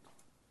this field.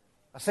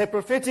 I say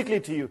prophetically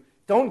to you,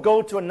 don't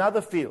go to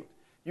another field.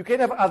 You can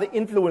have other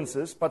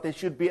influences, but there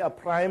should be a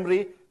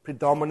primary,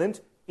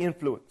 predominant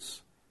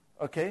influence.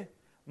 Okay?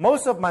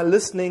 Most of my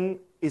listening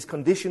is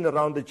conditioned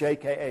around the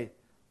JKA.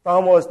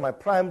 Thamo is my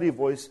primary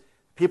voice.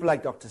 People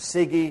like Dr.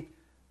 Segi,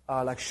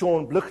 like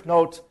Sean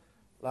Blichnout,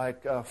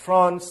 like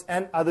Franz,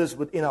 and others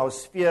within our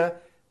sphere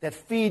that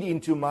feed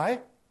into my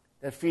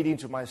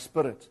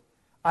spirit.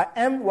 I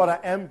am what I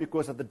am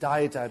because of the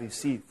diet I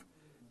receive.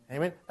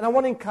 Amen? And I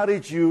want to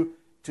encourage you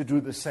to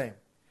do the same.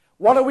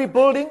 What are we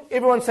building?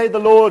 Everyone say the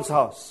Lord's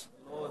house.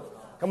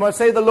 Come on,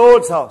 say the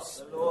Lord's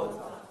house. The Lord's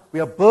house. We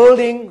are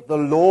building the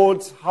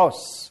Lord's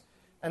house.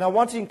 And I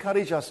want to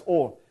encourage us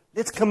all.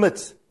 Let's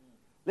commit.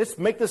 Let's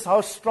make this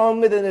house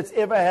stronger than it's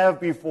ever have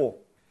before.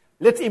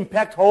 Let's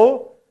impact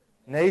whole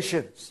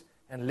nations.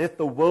 And let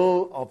the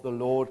will of the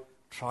Lord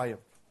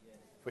triumph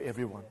for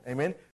everyone. Amen.